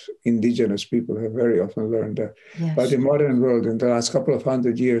native indigenous people have very often learned that. Yes. But the modern world in the last couple of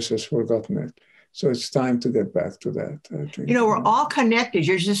 100 years has forgotten it. So it's time to get back to that, I think. We're all connected.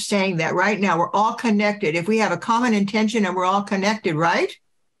 You're just saying that right now. We're all connected. If we have a common intention and we're all connected, right?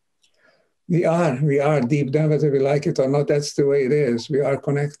 We are deep down, whether we like it or not. That's the way it is. We are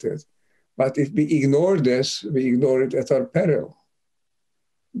connected. But if we ignore this, we ignore it at our peril,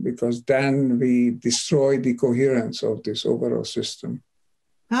 because then we destroy the coherence of this overall system.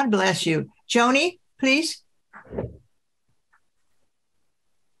 God bless you. Joni, please.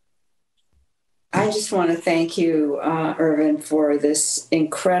 I just want to thank you, Ervin, for this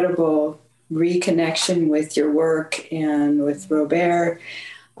incredible reconnection with your work and with Robert.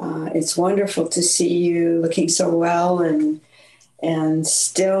 It's wonderful to see you looking so well and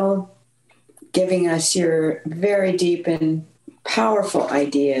still giving us your very deep and powerful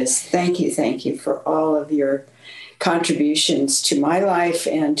ideas. Thank you for all of your contributions to my life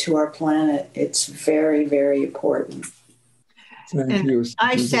and to our planet. It's very, very important. Thank you.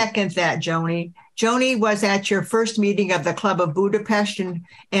 I second that, Joni. Joni was at your first meeting of the Club of Budapest,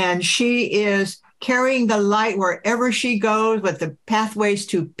 and she is carrying the light wherever she goes with the pathways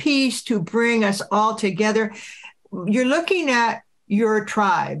to peace to bring us all together. You're looking at your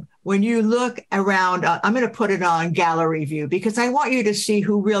tribe. When you look around, I'm going to put it on gallery view because I want you to see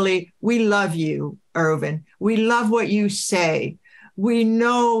who really, we love you, Ervin. We love what you say. We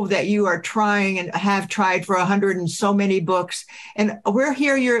know that you are trying and have tried for 100 and so many books. And we're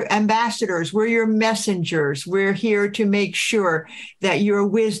here, your ambassadors. We're your messengers. We're here to make sure that your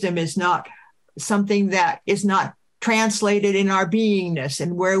wisdom is not something that is not translated in our beingness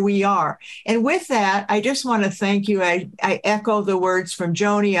and where we are. And with that, I just want to thank you. I echo the words from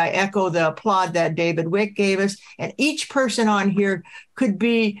Joni. I echo the applaud that David Wick gave us. And each person on here could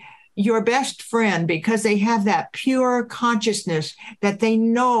be your best friend because they have that pure consciousness that they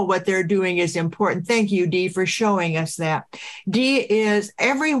know what they're doing is important. Thank you, Dee, for showing us that. Dee is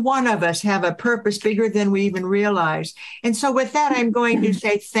every one of us have a purpose bigger than we even realize. And so with that, I'm going to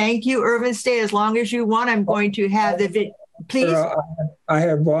say thank you. Ervin, stay as long as you want. I'm going to have the please. I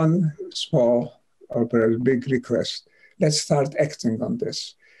have one small or perhaps big request. Let's start acting on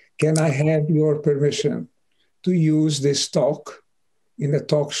this. Can I have your permission to use this talk in a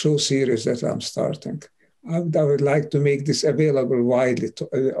talk show series that I'm starting? I would like to make this available widely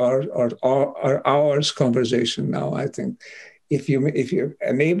to our hours conversation now. I think if you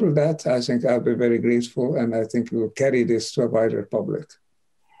enable that, I think I'll be very grateful, and I think we'll carry this to a wider public.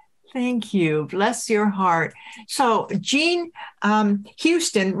 Thank you. Bless your heart. So Jean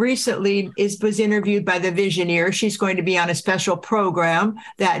Houston recently was interviewed by the Visioneer. She's going to be on a special program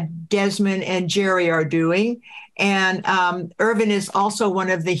that Desmond and Jerry are doing. And Ervin is also one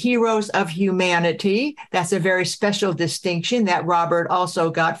of the heroes of humanity. That's a very special distinction that Robert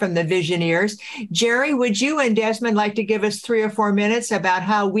also got from the Visioneers. Jerry, would you and Desmond like to give us 3 or 4 minutes about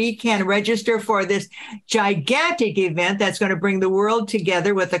how we can register for this gigantic event that's going to bring the world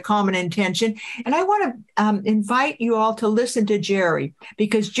together with a common intention? And I want to invite you all to listen to Jerry,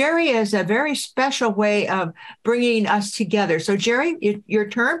 because Jerry is a very special way of bringing us together. So Jerry, your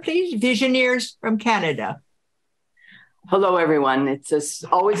turn, please. Visioneers from Canada. Hello, everyone. It's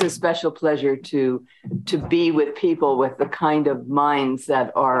always a special pleasure to be with people with the kind of minds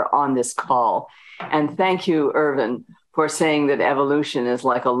that are on this call. And thank you, Ervin, for saying that evolution is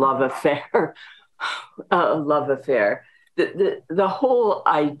like a love affair. A love affair. The whole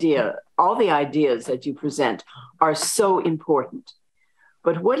idea, all the ideas that you present are so important.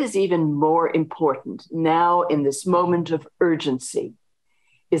 But what is even more important now in this moment of urgency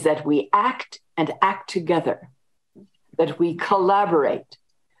is that we act and act together, that we collaborate,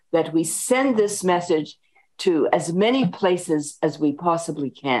 that we send this message to as many places as we possibly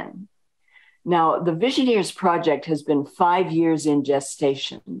can. Now, the Visioneers Project has been 5 years in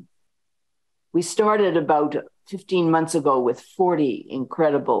gestation. We started about 15 months ago with 40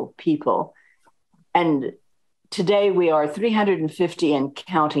 incredible people. And Today, we are 350 and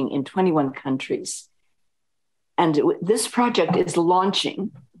counting in 21 countries. And this project is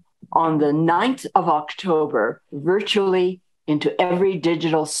launching on the 9th of October, virtually into every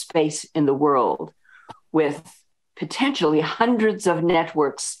digital space in the world, with potentially hundreds of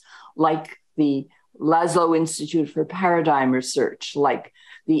networks like the Laszlo Institute for Paradigm Research, like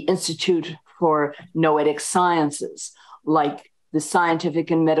the Institute for Noetic Sciences, like the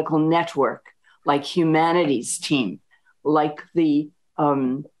Scientific and Medical Network, like Humanities Team, like the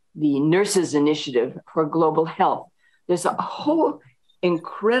Nurses Initiative for Global Health. There's a whole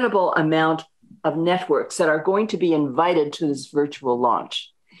incredible amount of networks that are going to be invited to this virtual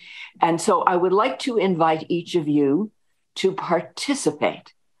launch. And so I would like to invite each of you to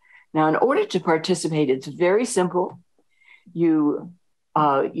participate. Now, in order to participate, it's very simple. You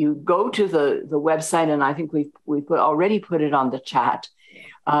go to the website, and I think we've already put it on the chat.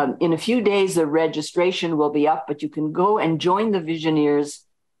 In a few days, the registration will be up, but you can go and join the Visioneers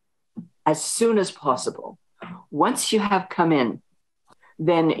as soon as possible. Once you have come in,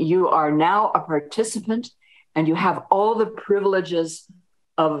 then you are now a participant, and you have all the privileges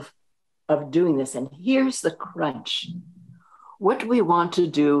of doing this. And here's the crunch. What we want to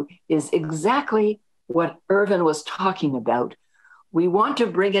do is exactly what Ervin was talking about. We want to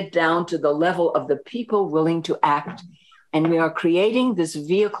bring it down to the level of the people willing to act. And we are creating this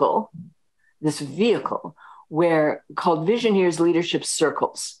vehicle where called Visioneers Leadership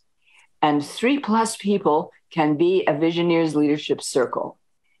Circles. And 3+ people can be a Visioneers Leadership Circle.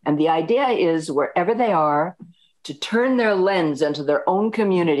 And the idea is wherever they are, to turn their lens into their own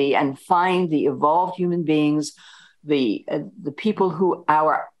community and find the evolved human beings, the people who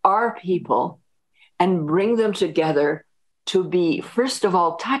are our people, and bring them together to be, first of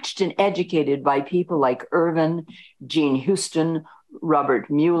all, touched and educated by people like Ervin, Jean Houston,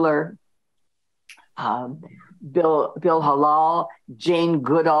 Robert Muller, Bill Halal, Jane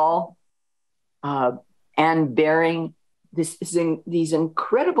Goodall, Anne Baring, these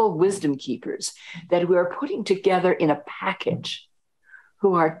incredible wisdom keepers that we are putting together in a package,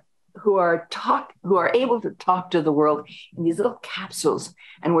 who are able to talk to the world in these little capsules.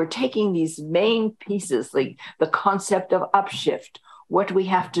 And we're taking these main pieces, like the concept of upshift, what we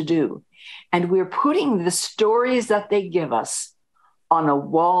have to do, and we're putting the stories that they give us on a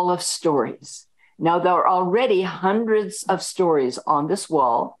wall of stories. Now, there are already hundreds of stories on this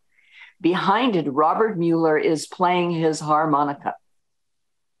wall. Behind it, Robert Muller is playing his harmonica.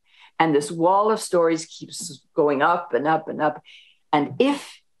 And this wall of stories keeps going up and up and up. And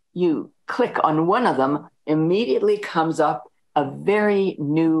if you click on one of them, immediately comes up a very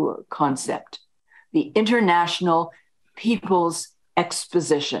new concept, the International People's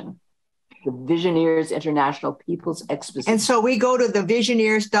Exposition. The Visioneers International People's Exposition. And so we go to the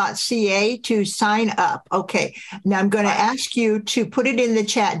visioneers.ca to sign up. Okay. Now I'm going to ask you to put it in the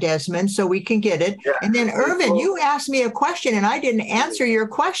chat, Desmond, so we can get it. Yeah. And then Ervin, you asked me a question and I didn't answer your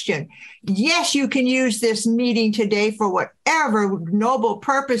question. Yes, you can use this meeting today for whatever noble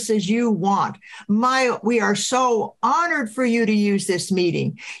purposes you want. We are so honored for you to use this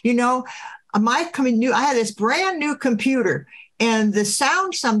meeting. You know, I had this brand new computer. And the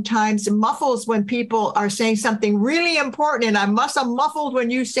sound sometimes muffles when people are saying something really important. And I must have muffled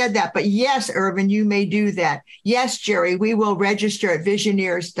when you said that. But yes, Ervin, you may do that. Yes, Jerry, we will register at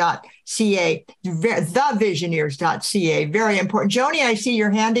visioneers.ca, thevisioneers.ca. Very important. Joni, I see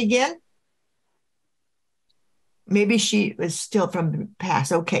your hand again. Maybe she was still from the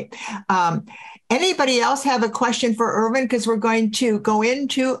past. Okay. Anybody else have a question for Ervin? Because we're going to go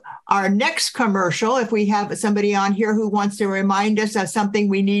into our next commercial. If we have somebody on here who wants to remind us of something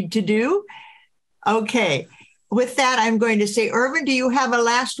we need to do. Okay. With that, I'm going to say, Ervin, do you have a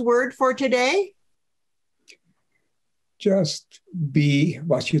last word for today? Just be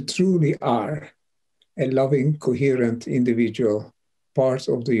what you truly are, a loving, coherent individual, part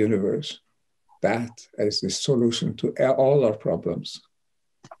of the universe. That is the solution to all our problems.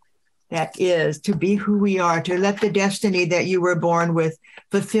 That is to be who we are, to let the destiny that you were born with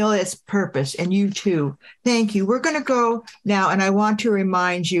fulfill its purpose, and you too. Thank you. We're going to go now, and I want to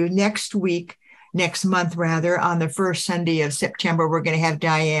remind you, next month, on the first Sunday of September, we're going to have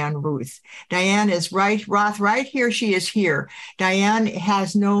Diane Ruth. Diane is right here. She is here. Diane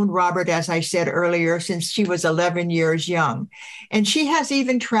has known Robert, as I said earlier, since she was 11 years young. And she has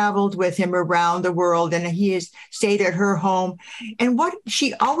even traveled with him around the world, and he has stayed at her home. And what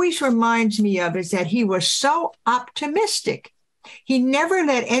she always reminds me of is that he was so optimistic. He never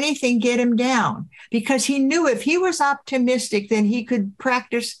let anything get him down, because he knew if he was optimistic, then he could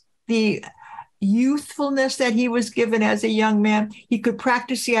practice the youthfulness that he was given as a young man. He could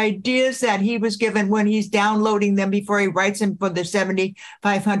practice the ideas that he was given when he's downloading them before he writes them for the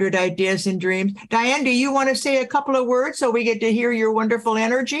 7,500 ideas and dreams. Diane, do you want to say a couple of words so we get to hear your wonderful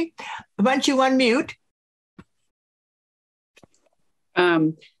energy? Why don't you unmute?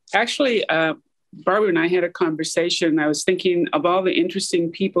 Actually, Barbara and I had a conversation. I was thinking of all the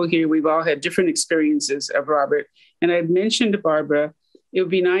interesting people here. We've all had different experiences of Robert. And I mentioned to Barbara, it would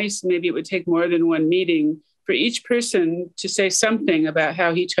be nice, maybe it would take more than one meeting for each person to say something about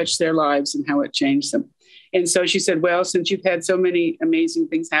how he touched their lives and how it changed them. And so she said, well, since you've had so many amazing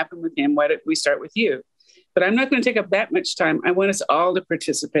things happen with him, why don't we start with you? But I'm not going to take up that much time. I want us all to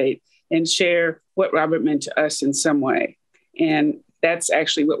participate and share what Robert meant to us in some way. And that's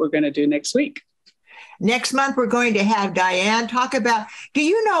actually what we're going to do next week. Next month, we're going to have Diane talk about, do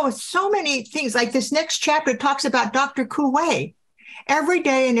you know, so many things like this next chapter talks about Dr. Coué. Every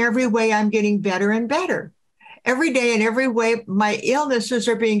day in every way, I'm getting better and better. Every day in every way, my illnesses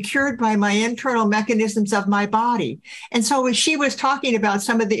are being cured by my internal mechanisms of my body. And so she was talking about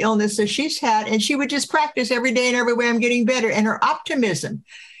some of the illnesses she's had, and she would just practice every day in every way, I'm getting better, and her optimism.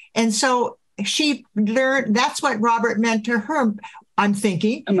 And so she learned, that's what Robert meant to her, I'm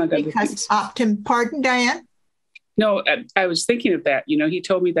thinking, because pardon, Diane? No, I was thinking of that. You know, he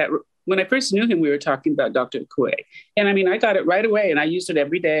told me that when I first knew him, we were talking about Dr. Coué. And I mean, I got it right away and I used it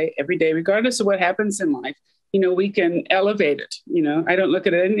every day, regardless of what happens in life. You know, we can elevate it. You know, I don't look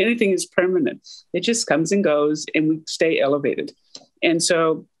at it, anything is permanent. It just comes and goes and we stay elevated. And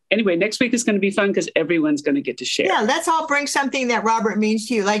so anyway, next week is going to be fun because everyone's going to get to share. Yeah, let's all bring something that Robert means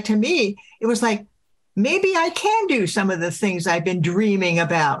to you. Like to me, it was like, maybe I can do some of the things I've been dreaming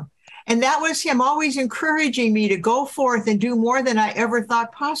about. And that was him always encouraging me to go forth and do more than I ever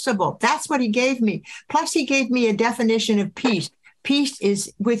thought possible. That's what he gave me. Plus, he gave me a definition of peace. Peace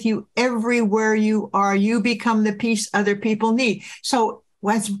is with you everywhere you are. You become the peace other people need. So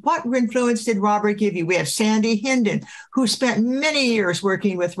what influence did Robert give you? We have Sandy Hinden, who spent many years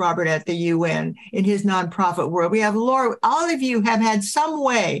working with Robert at the UN in his nonprofit world. We have Laura. All of you have had some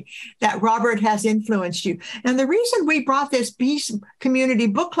way that Robert has influenced you. And the reason we brought this Peace Community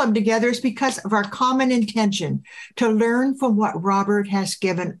Book Club together is because of our common intention to learn from what Robert has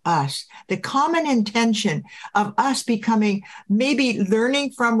given us. The common intention of us becoming, maybe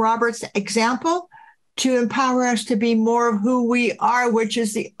learning from Robert's example, to empower us to be more of who we are, which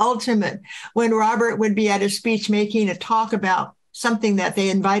is the ultimate. When Robert would be at a speech making a talk about something that they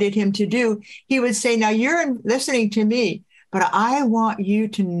invited him to do, he would say, now you're listening to me, but I want you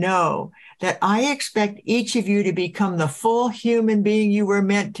to know that I expect each of you to become the full human being you were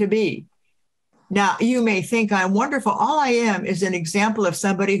meant to be. Now, you may think I'm wonderful. All I am is an example of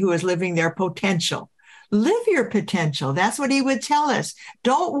somebody who is living their potential. Live your potential. That's what he would tell us.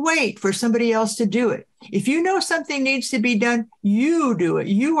 Don't wait for somebody else to do it. If you know something needs to be done, you do it.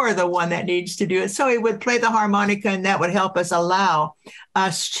 You are the one that needs to do it. So he would play the harmonica, and that would help us allow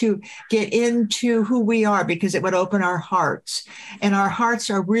us to get into who we are, because it would open our hearts. And our hearts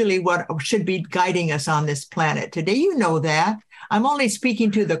are really what should be guiding us on this planet today. You know that. I'm only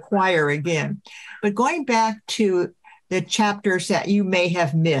speaking to the choir again. But going back to the chapters that you may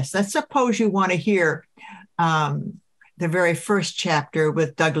have missed, let's suppose you want to hear the very first chapter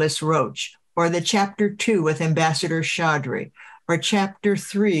with Douglas Roach, or the chapter 2 with Ambassador Chaudhry, or chapter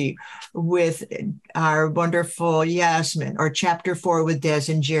 3 with our wonderful Yasmin, or chapter 4 with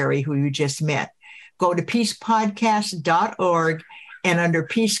Des and Jerry, who you just met. Go to peacepodcast.org, and under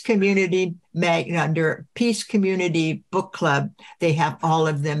Peace Community under Peace Community Book Club, they have all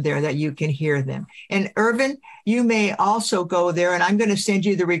of them there that you can hear them. And Ervin, you may also go there, and I'm going to send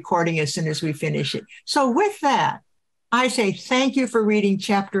you the recording as soon as we finish it. So with that, I say thank you for reading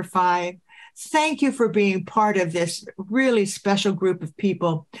chapter 5. Thank you for being part of this really special group of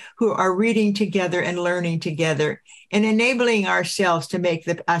people who are reading together and learning together and enabling ourselves to make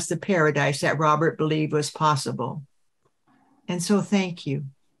us the paradise that Robert believed was possible. And so thank you.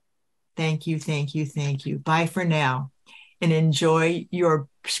 Thank you, thank you, thank you. Bye for now, and enjoy your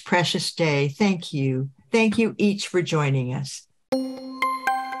precious day. Thank you. Thank you each for joining us.